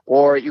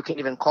 or you can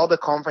even call the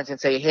conference and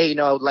say, hey,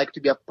 I would like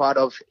to be a part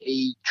of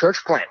a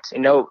church plant.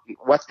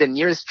 What's the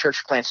nearest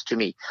church plant to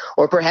me?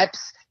 Or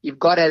perhaps if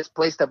God has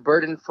placed a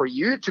burden for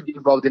you to be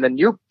involved in a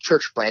new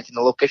church plant in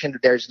a location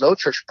that there's no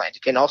church plant,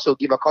 you can also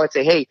give a call and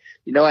say, hey,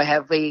 I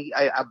have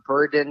a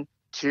burden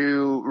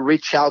to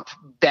reach out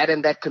that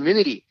and that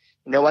community.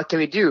 What can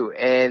we do?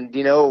 And,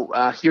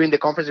 here in the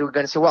conference, we're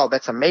going to say, well,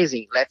 that's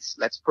amazing. Let's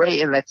pray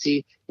and let's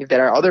see if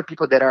there are other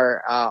people that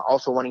are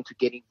also wanting to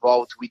get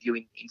involved with you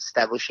in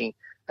establishing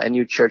a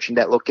new church in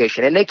that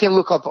location. And they can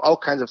look up all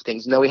kinds of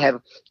things. We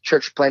have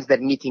church plants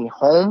that meet in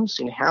homes,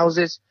 in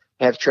houses.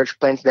 We have church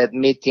plants that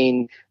meet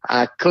in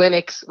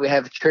clinics. We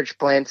have church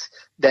plants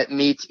that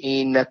meet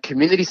in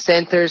community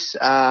centers,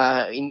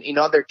 in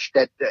other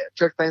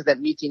church plants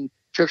that meet in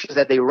churches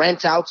that they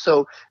rent out.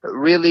 So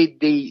really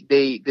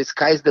the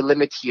sky's the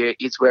limit here.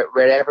 It's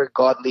wherever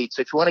God leads.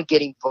 So if you want to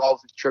get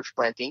involved with church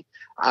planting,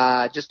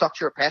 just talk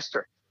to your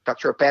pastor. Talk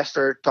to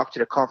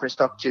the conference,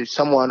 talk to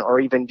someone, or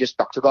even just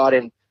talk to God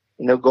and,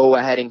 go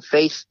ahead in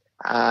faith.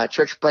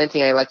 Church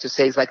planting, I like to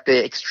say, is like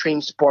the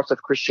extreme sports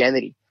of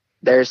Christianity.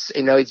 There's,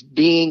 it's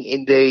being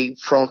in the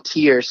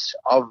frontiers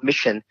of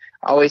mission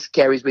always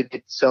carries with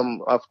it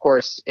some, of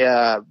course,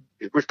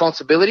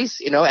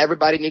 responsibilities.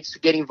 Everybody needs to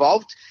get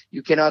involved.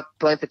 You cannot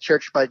plant a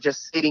church by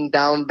just sitting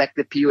down back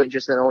the pew and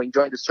just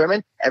enjoying the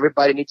sermon.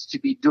 Everybody needs to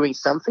be doing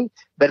something.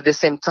 But at the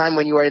same time,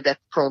 when you are at that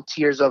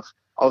frontiers of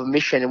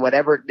mission in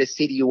whatever the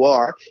city you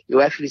are,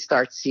 you actually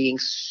start seeing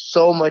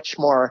so much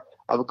more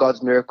of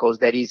God's miracles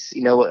that is,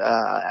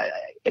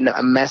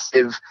 a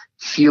massive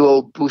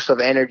fuel boost of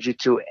energy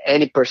to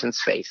any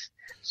person's faith.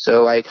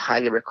 So I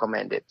highly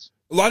recommend it.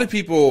 A lot of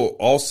people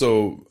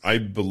also, I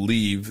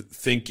believe,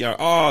 think,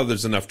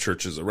 there's enough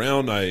churches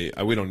around.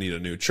 We don't need a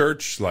new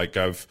church. Like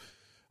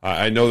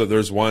I know that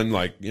there's one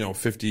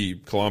 50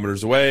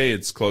 kilometers away.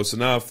 It's close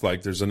enough.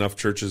 Like there's enough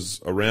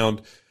churches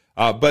around.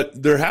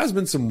 But there has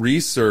been some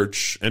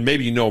research, and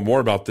maybe you know more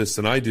about this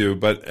than I do,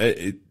 but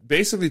it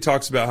basically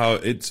talks about how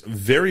it's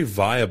very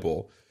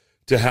viable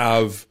to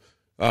have,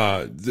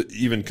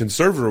 even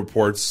conservative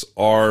reports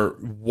are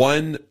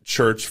one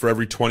church for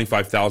every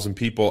 25,000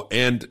 people,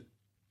 and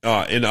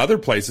in other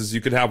places,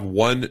 you could have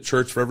one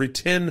church for every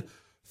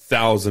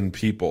 10,000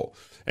 people.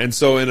 And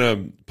so in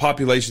a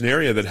population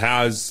area that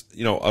has,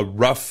 a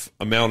rough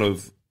amount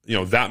of,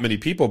 that many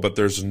people, but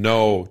there's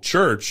no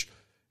church,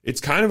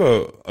 it's kind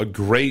of a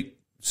great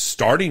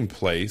starting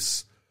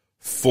place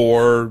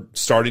for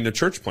starting a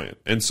church plant.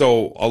 And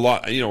so a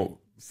lot,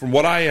 from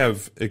what I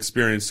have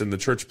experienced in the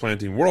church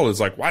planting world, is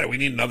like, why do we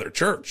need another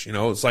church?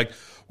 It's like,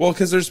 well,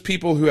 because there's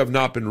people who have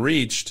not been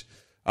reached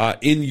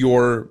in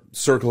your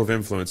circle of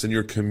influence, in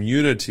your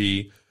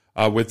community,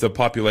 with the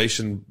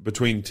population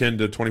between 10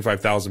 to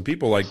 25,000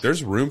 people. Like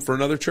there's room for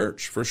another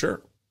church for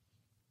sure.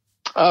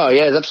 Oh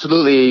yes,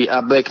 absolutely.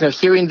 But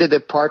here in the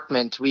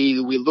department, we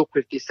look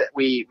with this.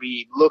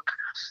 We look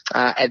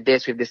at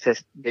this with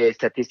the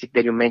statistic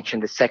that you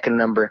mentioned, the second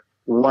number,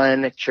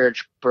 one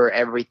church per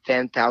every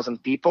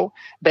 10,000 people.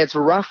 That's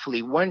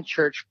roughly one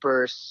church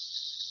per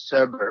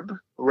suburb,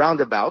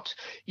 roundabout.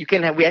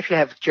 We actually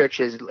have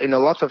churches,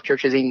 lots of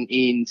churches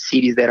in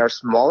cities that are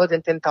smaller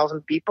than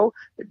 10,000 people.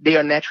 They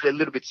are naturally a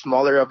little bit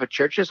smaller of a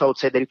churches. So I would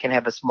say that you can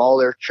have a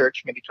smaller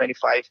church, maybe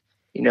 25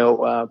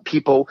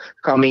 people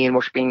coming and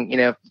worshiping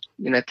in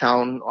a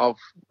town of,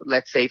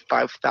 let's say,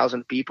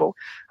 5,000 people.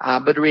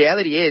 But the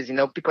reality is,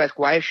 people ask,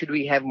 why should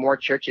we have more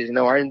churches?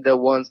 Aren't the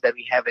ones that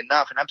we have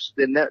enough? And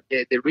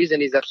the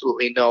reason is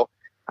absolutely no.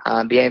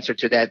 The answer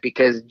to that,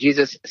 because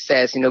Jesus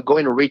says, go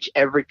and reach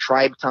every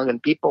tribe, tongue,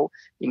 and people,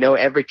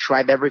 every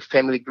tribe, every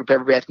family group,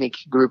 every ethnic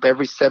group,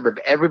 every suburb.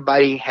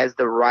 Everybody has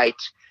the right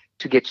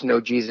to get to know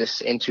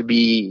Jesus and to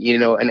be,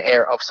 an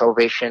heir of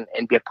salvation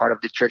and be a part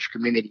of the church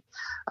community.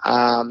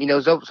 So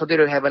they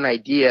don't have an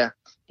idea,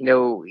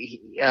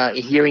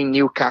 here in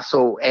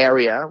Newcastle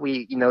area,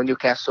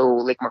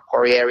 Newcastle, Lake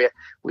Macquarie area,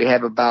 we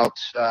have about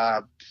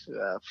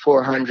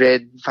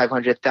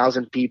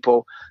 500,000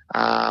 people.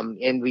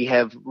 And we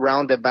have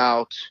round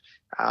about,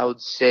 I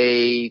would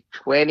say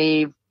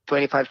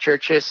 25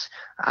 churches.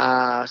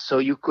 So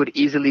you could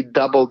easily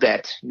double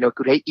that,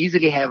 could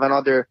easily have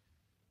another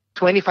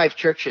 25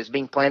 churches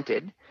being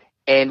planted,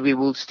 and we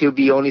will still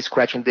be only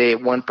scratching the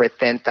 1 per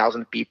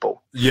 10,000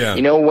 people. Yeah.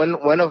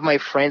 One of my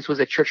friends who's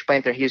a church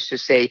planter, he used to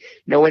say,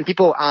 when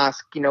people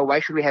ask, why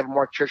should we have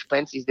more church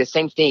plants? It's the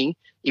same thing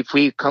if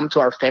we come to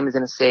our families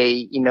and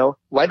say,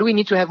 why do we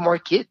need to have more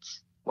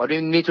kids? Why do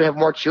we need to have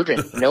more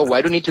children?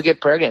 Why do we need to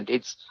get pregnant?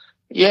 It's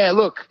Yeah,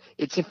 look,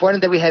 it's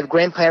important that we have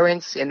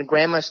grandparents and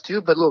grandmas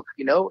too, but look,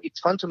 it's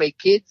fun to make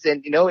kids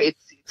and,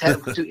 it's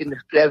helpful to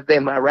have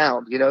them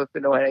around, if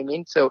you know what I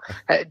mean? So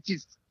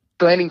just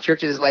planning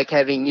churches is like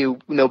having new,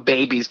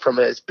 babies from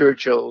a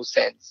spiritual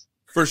sense.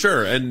 For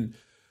sure. And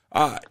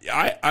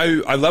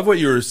I love what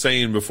you were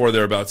saying before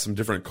there about some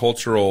different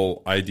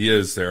cultural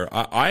ideas there.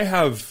 I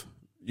have,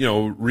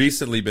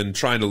 recently been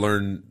trying to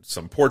learn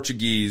some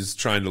Portuguese,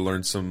 trying to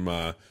learn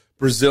some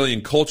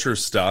Brazilian culture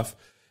stuff.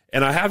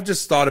 And I have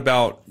just thought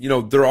about,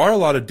 there are a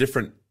lot of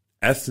different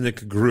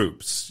ethnic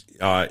groups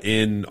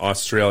in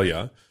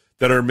Australia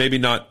that are maybe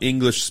not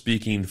English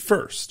speaking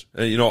first.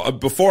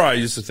 Before I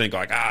used to think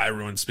like,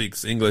 everyone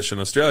speaks English in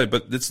Australia,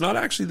 but it's not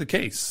actually the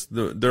case.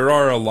 There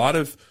are a lot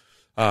of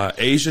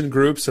Asian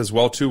groups as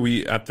well too.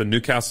 We at the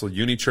Newcastle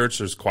Uni Church,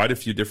 there's quite a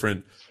few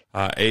different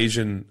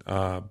Asian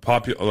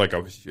like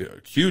a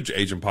huge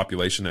Asian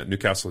population at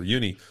Newcastle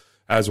Uni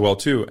as well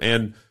too.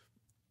 And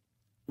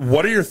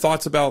what are your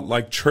thoughts about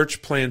like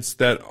church plants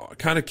that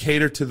kind of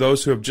cater to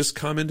those who have just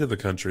come into the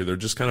country? They're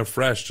just kind of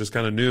fresh, just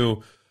kind of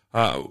new.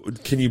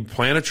 Can you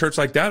plant a church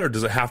like that, or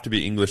does it have to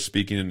be English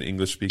speaking in an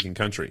English speaking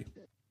country?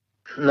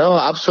 No,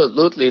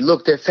 absolutely.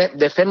 Look,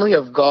 the family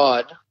of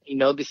God,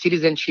 the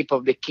citizenship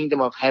of the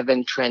kingdom of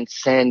heaven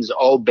transcends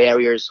all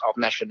barriers of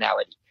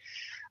nationality.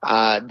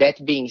 That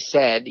being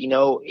said,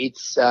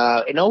 it's,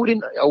 and I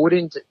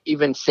wouldn't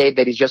even say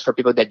that it's just for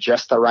people that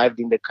just arrived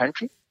in the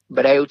country.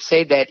 But I would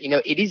say that,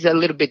 it is a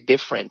little bit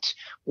different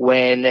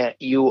when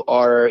you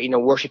are,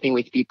 worshiping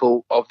with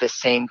people of the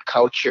same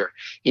culture.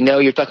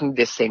 You're talking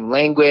the same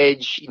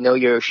language,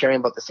 you're sharing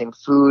about the same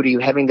food,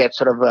 you're having that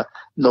sort of a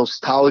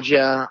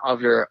nostalgia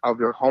of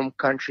your home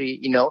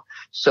country,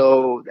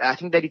 So I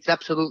think that it's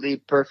absolutely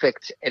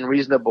perfect and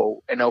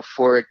reasonable,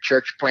 for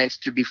church plants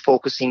to be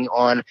focusing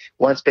on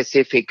one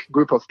specific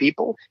group of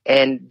people,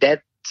 and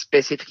that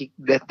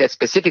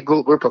specific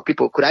group of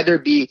people could either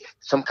be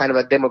some kind of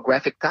a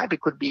demographic type.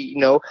 It could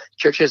be,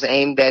 churches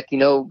aimed at,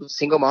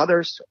 single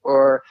mothers,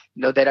 or,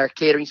 that are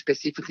catering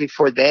specifically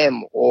for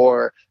them,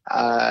 or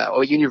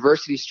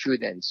university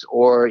students,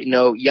 or,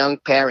 young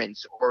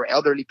parents or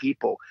elderly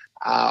people.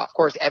 Of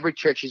course, every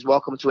church is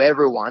welcome to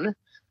everyone.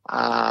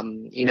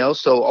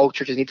 So all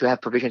churches need to have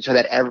provision so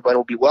that everybody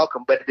will be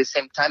welcome. But at the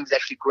same time, it's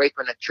actually great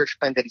when a church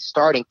plant that is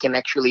starting can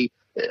actually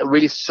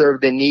really serve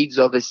the needs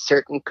of a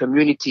certain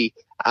community,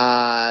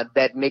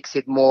 that makes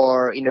it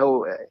more,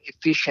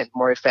 efficient,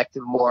 more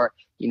effective, more,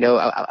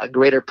 a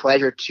greater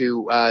pleasure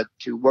to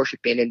worship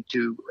in, and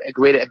to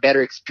a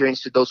better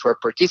experience to those who are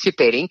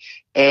participating.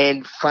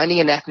 And finding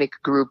an ethnic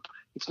group,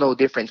 it's no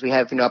different. We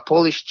have, a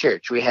Polish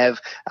church. We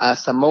have,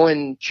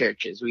 Samoan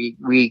churches. We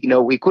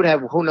could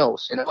have, who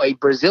knows, a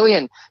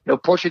Brazilian,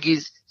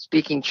 Portuguese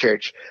speaking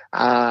church.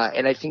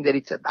 And I think that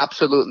it's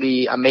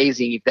absolutely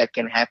amazing if that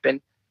can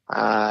happen.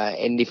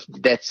 And if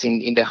that's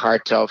in the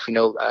heart of,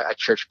 a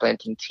church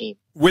planting team.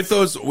 With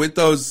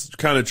those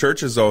kind of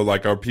churches though,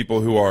 like are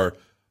people who are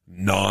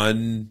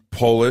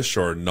non-Polish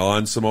or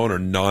non-Samoan or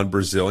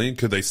non-Brazilian,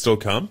 could they still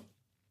come?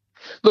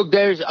 Look,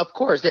 there's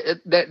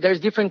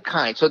different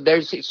kinds. So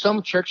there's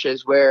some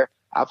churches where,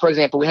 for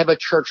example, we have a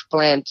church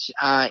plant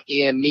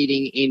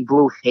meeting in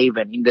Blue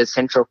Haven in the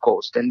Central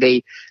Coast, and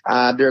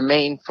their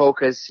main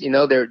focus,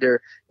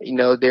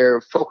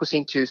 they're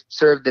focusing to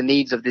serve the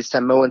needs of the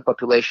Samoan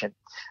population.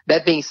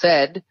 That being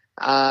said,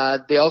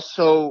 they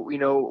also,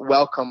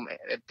 welcome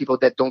people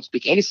that don't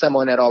speak any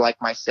Samoan at all,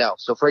 like myself.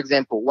 So, for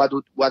example, what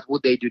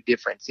would they do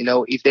different?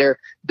 If they're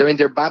during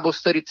their Bible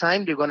study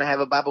time, they're going to have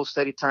a Bible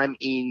study time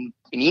in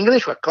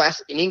English, or a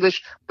class in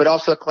English, but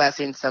also a class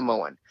in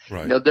Samoan.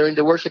 Right. During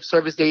the worship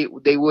service, they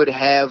would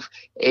have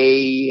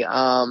the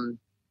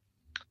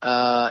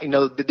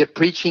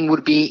preaching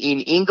would be in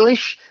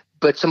English,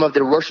 but some of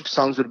their worship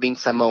songs would be in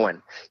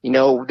Samoan. They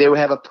will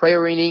have a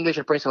prayer in English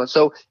and prayer in Samoan.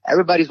 So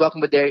everybody's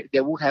welcome, but they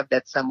will have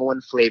that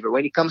Samoan flavor.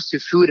 When it comes to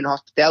food and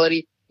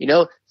hospitality,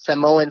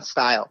 Samoan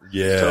style.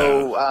 Yeah,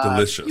 so,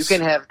 delicious. You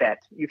can have that.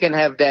 You can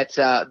have that.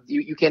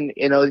 You can,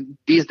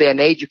 this day and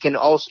age, you can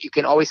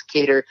always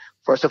cater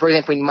for. So, for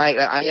example,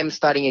 I am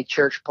starting a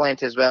church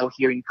plant as well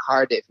here in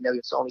Cardiff.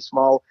 It's only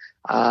small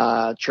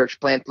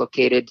church plant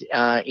located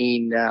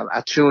in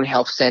Attoon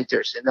Health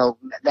Centers,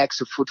 next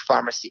to Food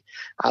Pharmacy.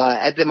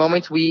 At the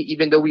moment,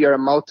 even though we are a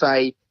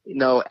multi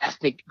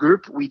ethnic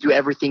group, we do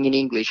everything in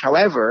English.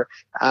 However,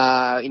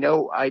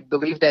 I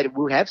believe that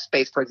we have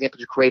space, for example,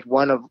 to create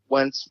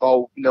one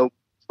small,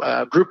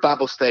 group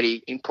Bible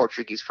study in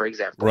Portuguese, for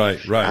example. Right.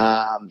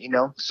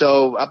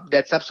 So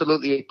that's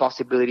absolutely a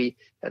possibility.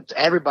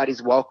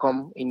 Everybody's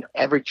welcome in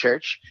every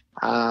church,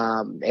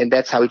 and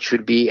that's how it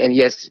should be. And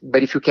yes,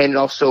 but if you can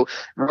also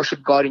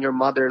worship God in your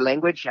mother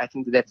language, I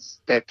think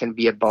that can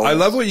be a bonus. I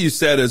love what you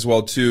said as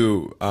well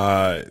too.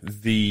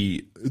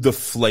 The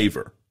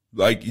flavor.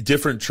 Like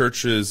different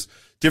church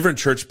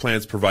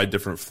plants provide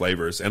different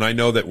flavors. And I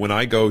know that when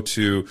I go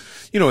to,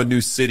 a new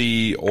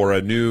city or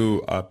a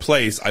new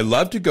place, I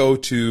love to go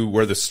to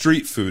where the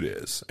street food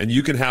is. And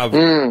you can have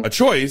a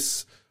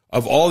choice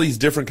of all these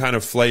different kind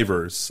of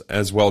flavors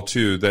as well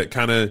too, that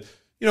kind of,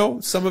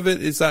 some of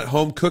it is that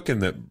home cooking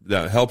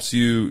that helps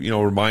you,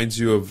 reminds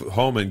you of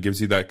home and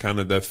gives you that kind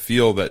of the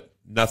feel that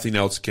nothing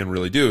else can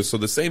really do. So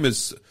the same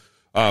is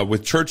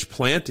with church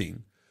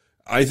planting.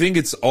 I think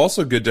it's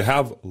also good to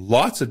have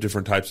lots of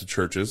different types of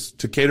churches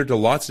to cater to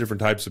lots of different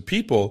types of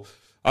people,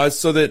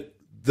 so that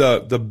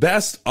the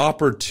best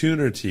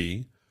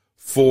opportunity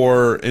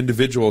for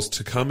individuals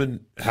to come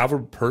and have a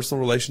personal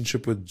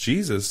relationship with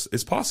Jesus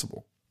is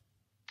possible.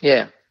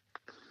 Yeah.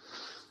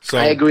 So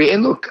I agree.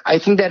 And look, I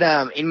think that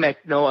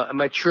a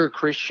mature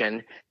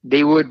Christian,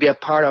 they would be a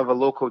part of a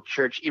local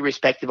church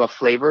irrespective of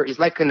flavor. It's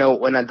like, an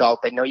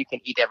adult that you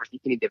can eat everything.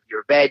 You can eat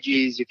your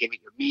veggies, you can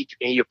eat your meat, you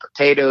can eat your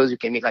potatoes, you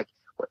can eat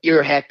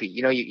you're happy,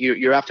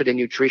 you're after the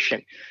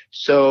nutrition.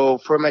 So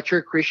for a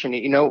mature Christian,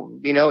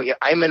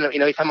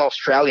 if I'm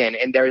Australian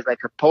and there is a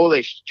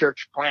Polish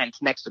church plant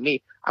next to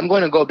me, I'm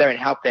going to go there and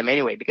help them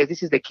anyway, because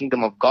this is the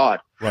kingdom of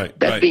God. Right.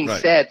 That being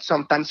said,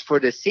 sometimes for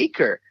the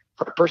seeker,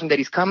 for a person that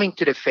is coming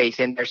to the faith,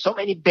 and there's so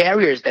many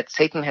barriers that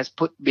Satan has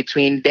put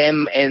between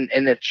them and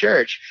the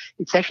church,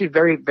 it's actually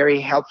very,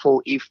 very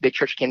helpful if the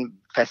church can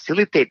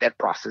facilitate that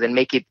process and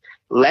make it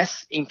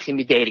less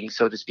intimidating,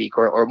 so to speak,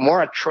 or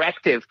more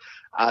attractive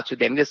to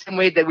them. In the same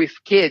way that with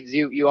kids,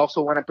 you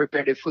also want to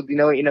prepare the food,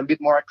 in a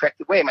bit more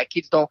attractive way. My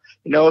kids don't,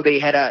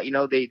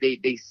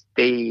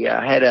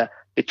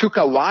 it took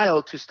a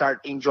while to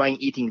start enjoying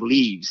eating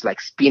leaves, like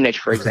spinach,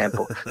 for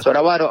example. So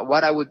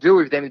what I would do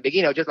with them in the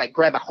beginning, I'll just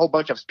grab a whole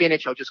bunch of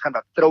spinach. I'll just kind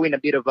of throw in a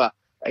bit of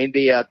in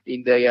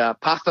the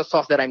pasta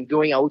sauce that I'm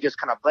doing. I would just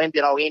kind of blend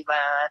it all in,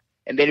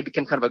 and then it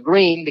became kind of a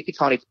green. The kids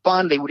found it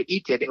fun. They would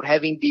eat it. They were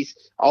having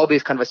all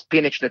this kind of a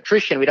spinach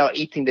nutrition without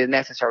eating the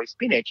necessary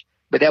spinach.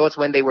 But that was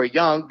when they were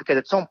young, because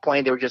at some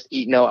point they were just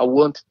eating. I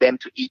want them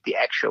to eat the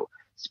actual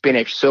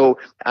spinach. So,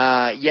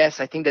 yes,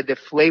 I think that the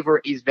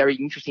flavor is very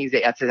interesting.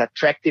 It's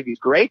attractive, is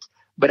great,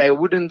 but I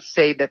wouldn't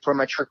say that for a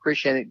mature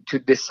Christian to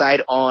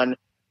decide on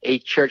a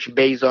church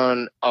based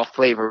on a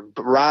flavor,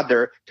 but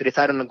rather to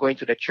decide on going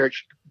to the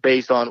church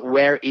based on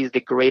where is the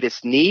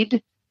greatest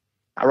need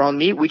around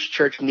me, which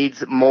church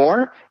needs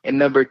more, and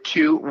number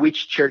two,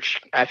 which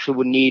church actually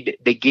would need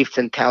the gifts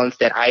and talents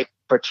that I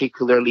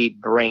particularly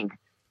bring.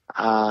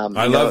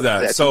 I love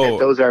that. So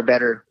those are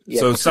better.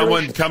 So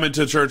someone coming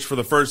to church for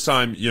the first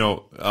time,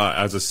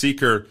 as a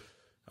seeker,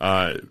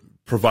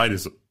 provide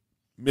as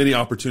many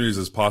opportunities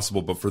as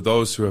possible. But for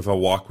those who have a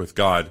walk with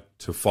God,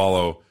 to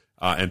follow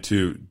and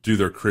to do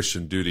their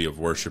Christian duty of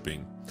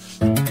worshiping.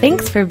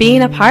 Thanks for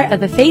being a part of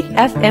the Faith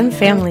FM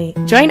family.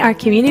 Join our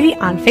community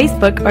on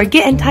Facebook or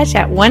get in touch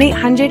at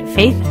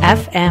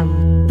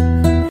 1-800-FAITH-FM.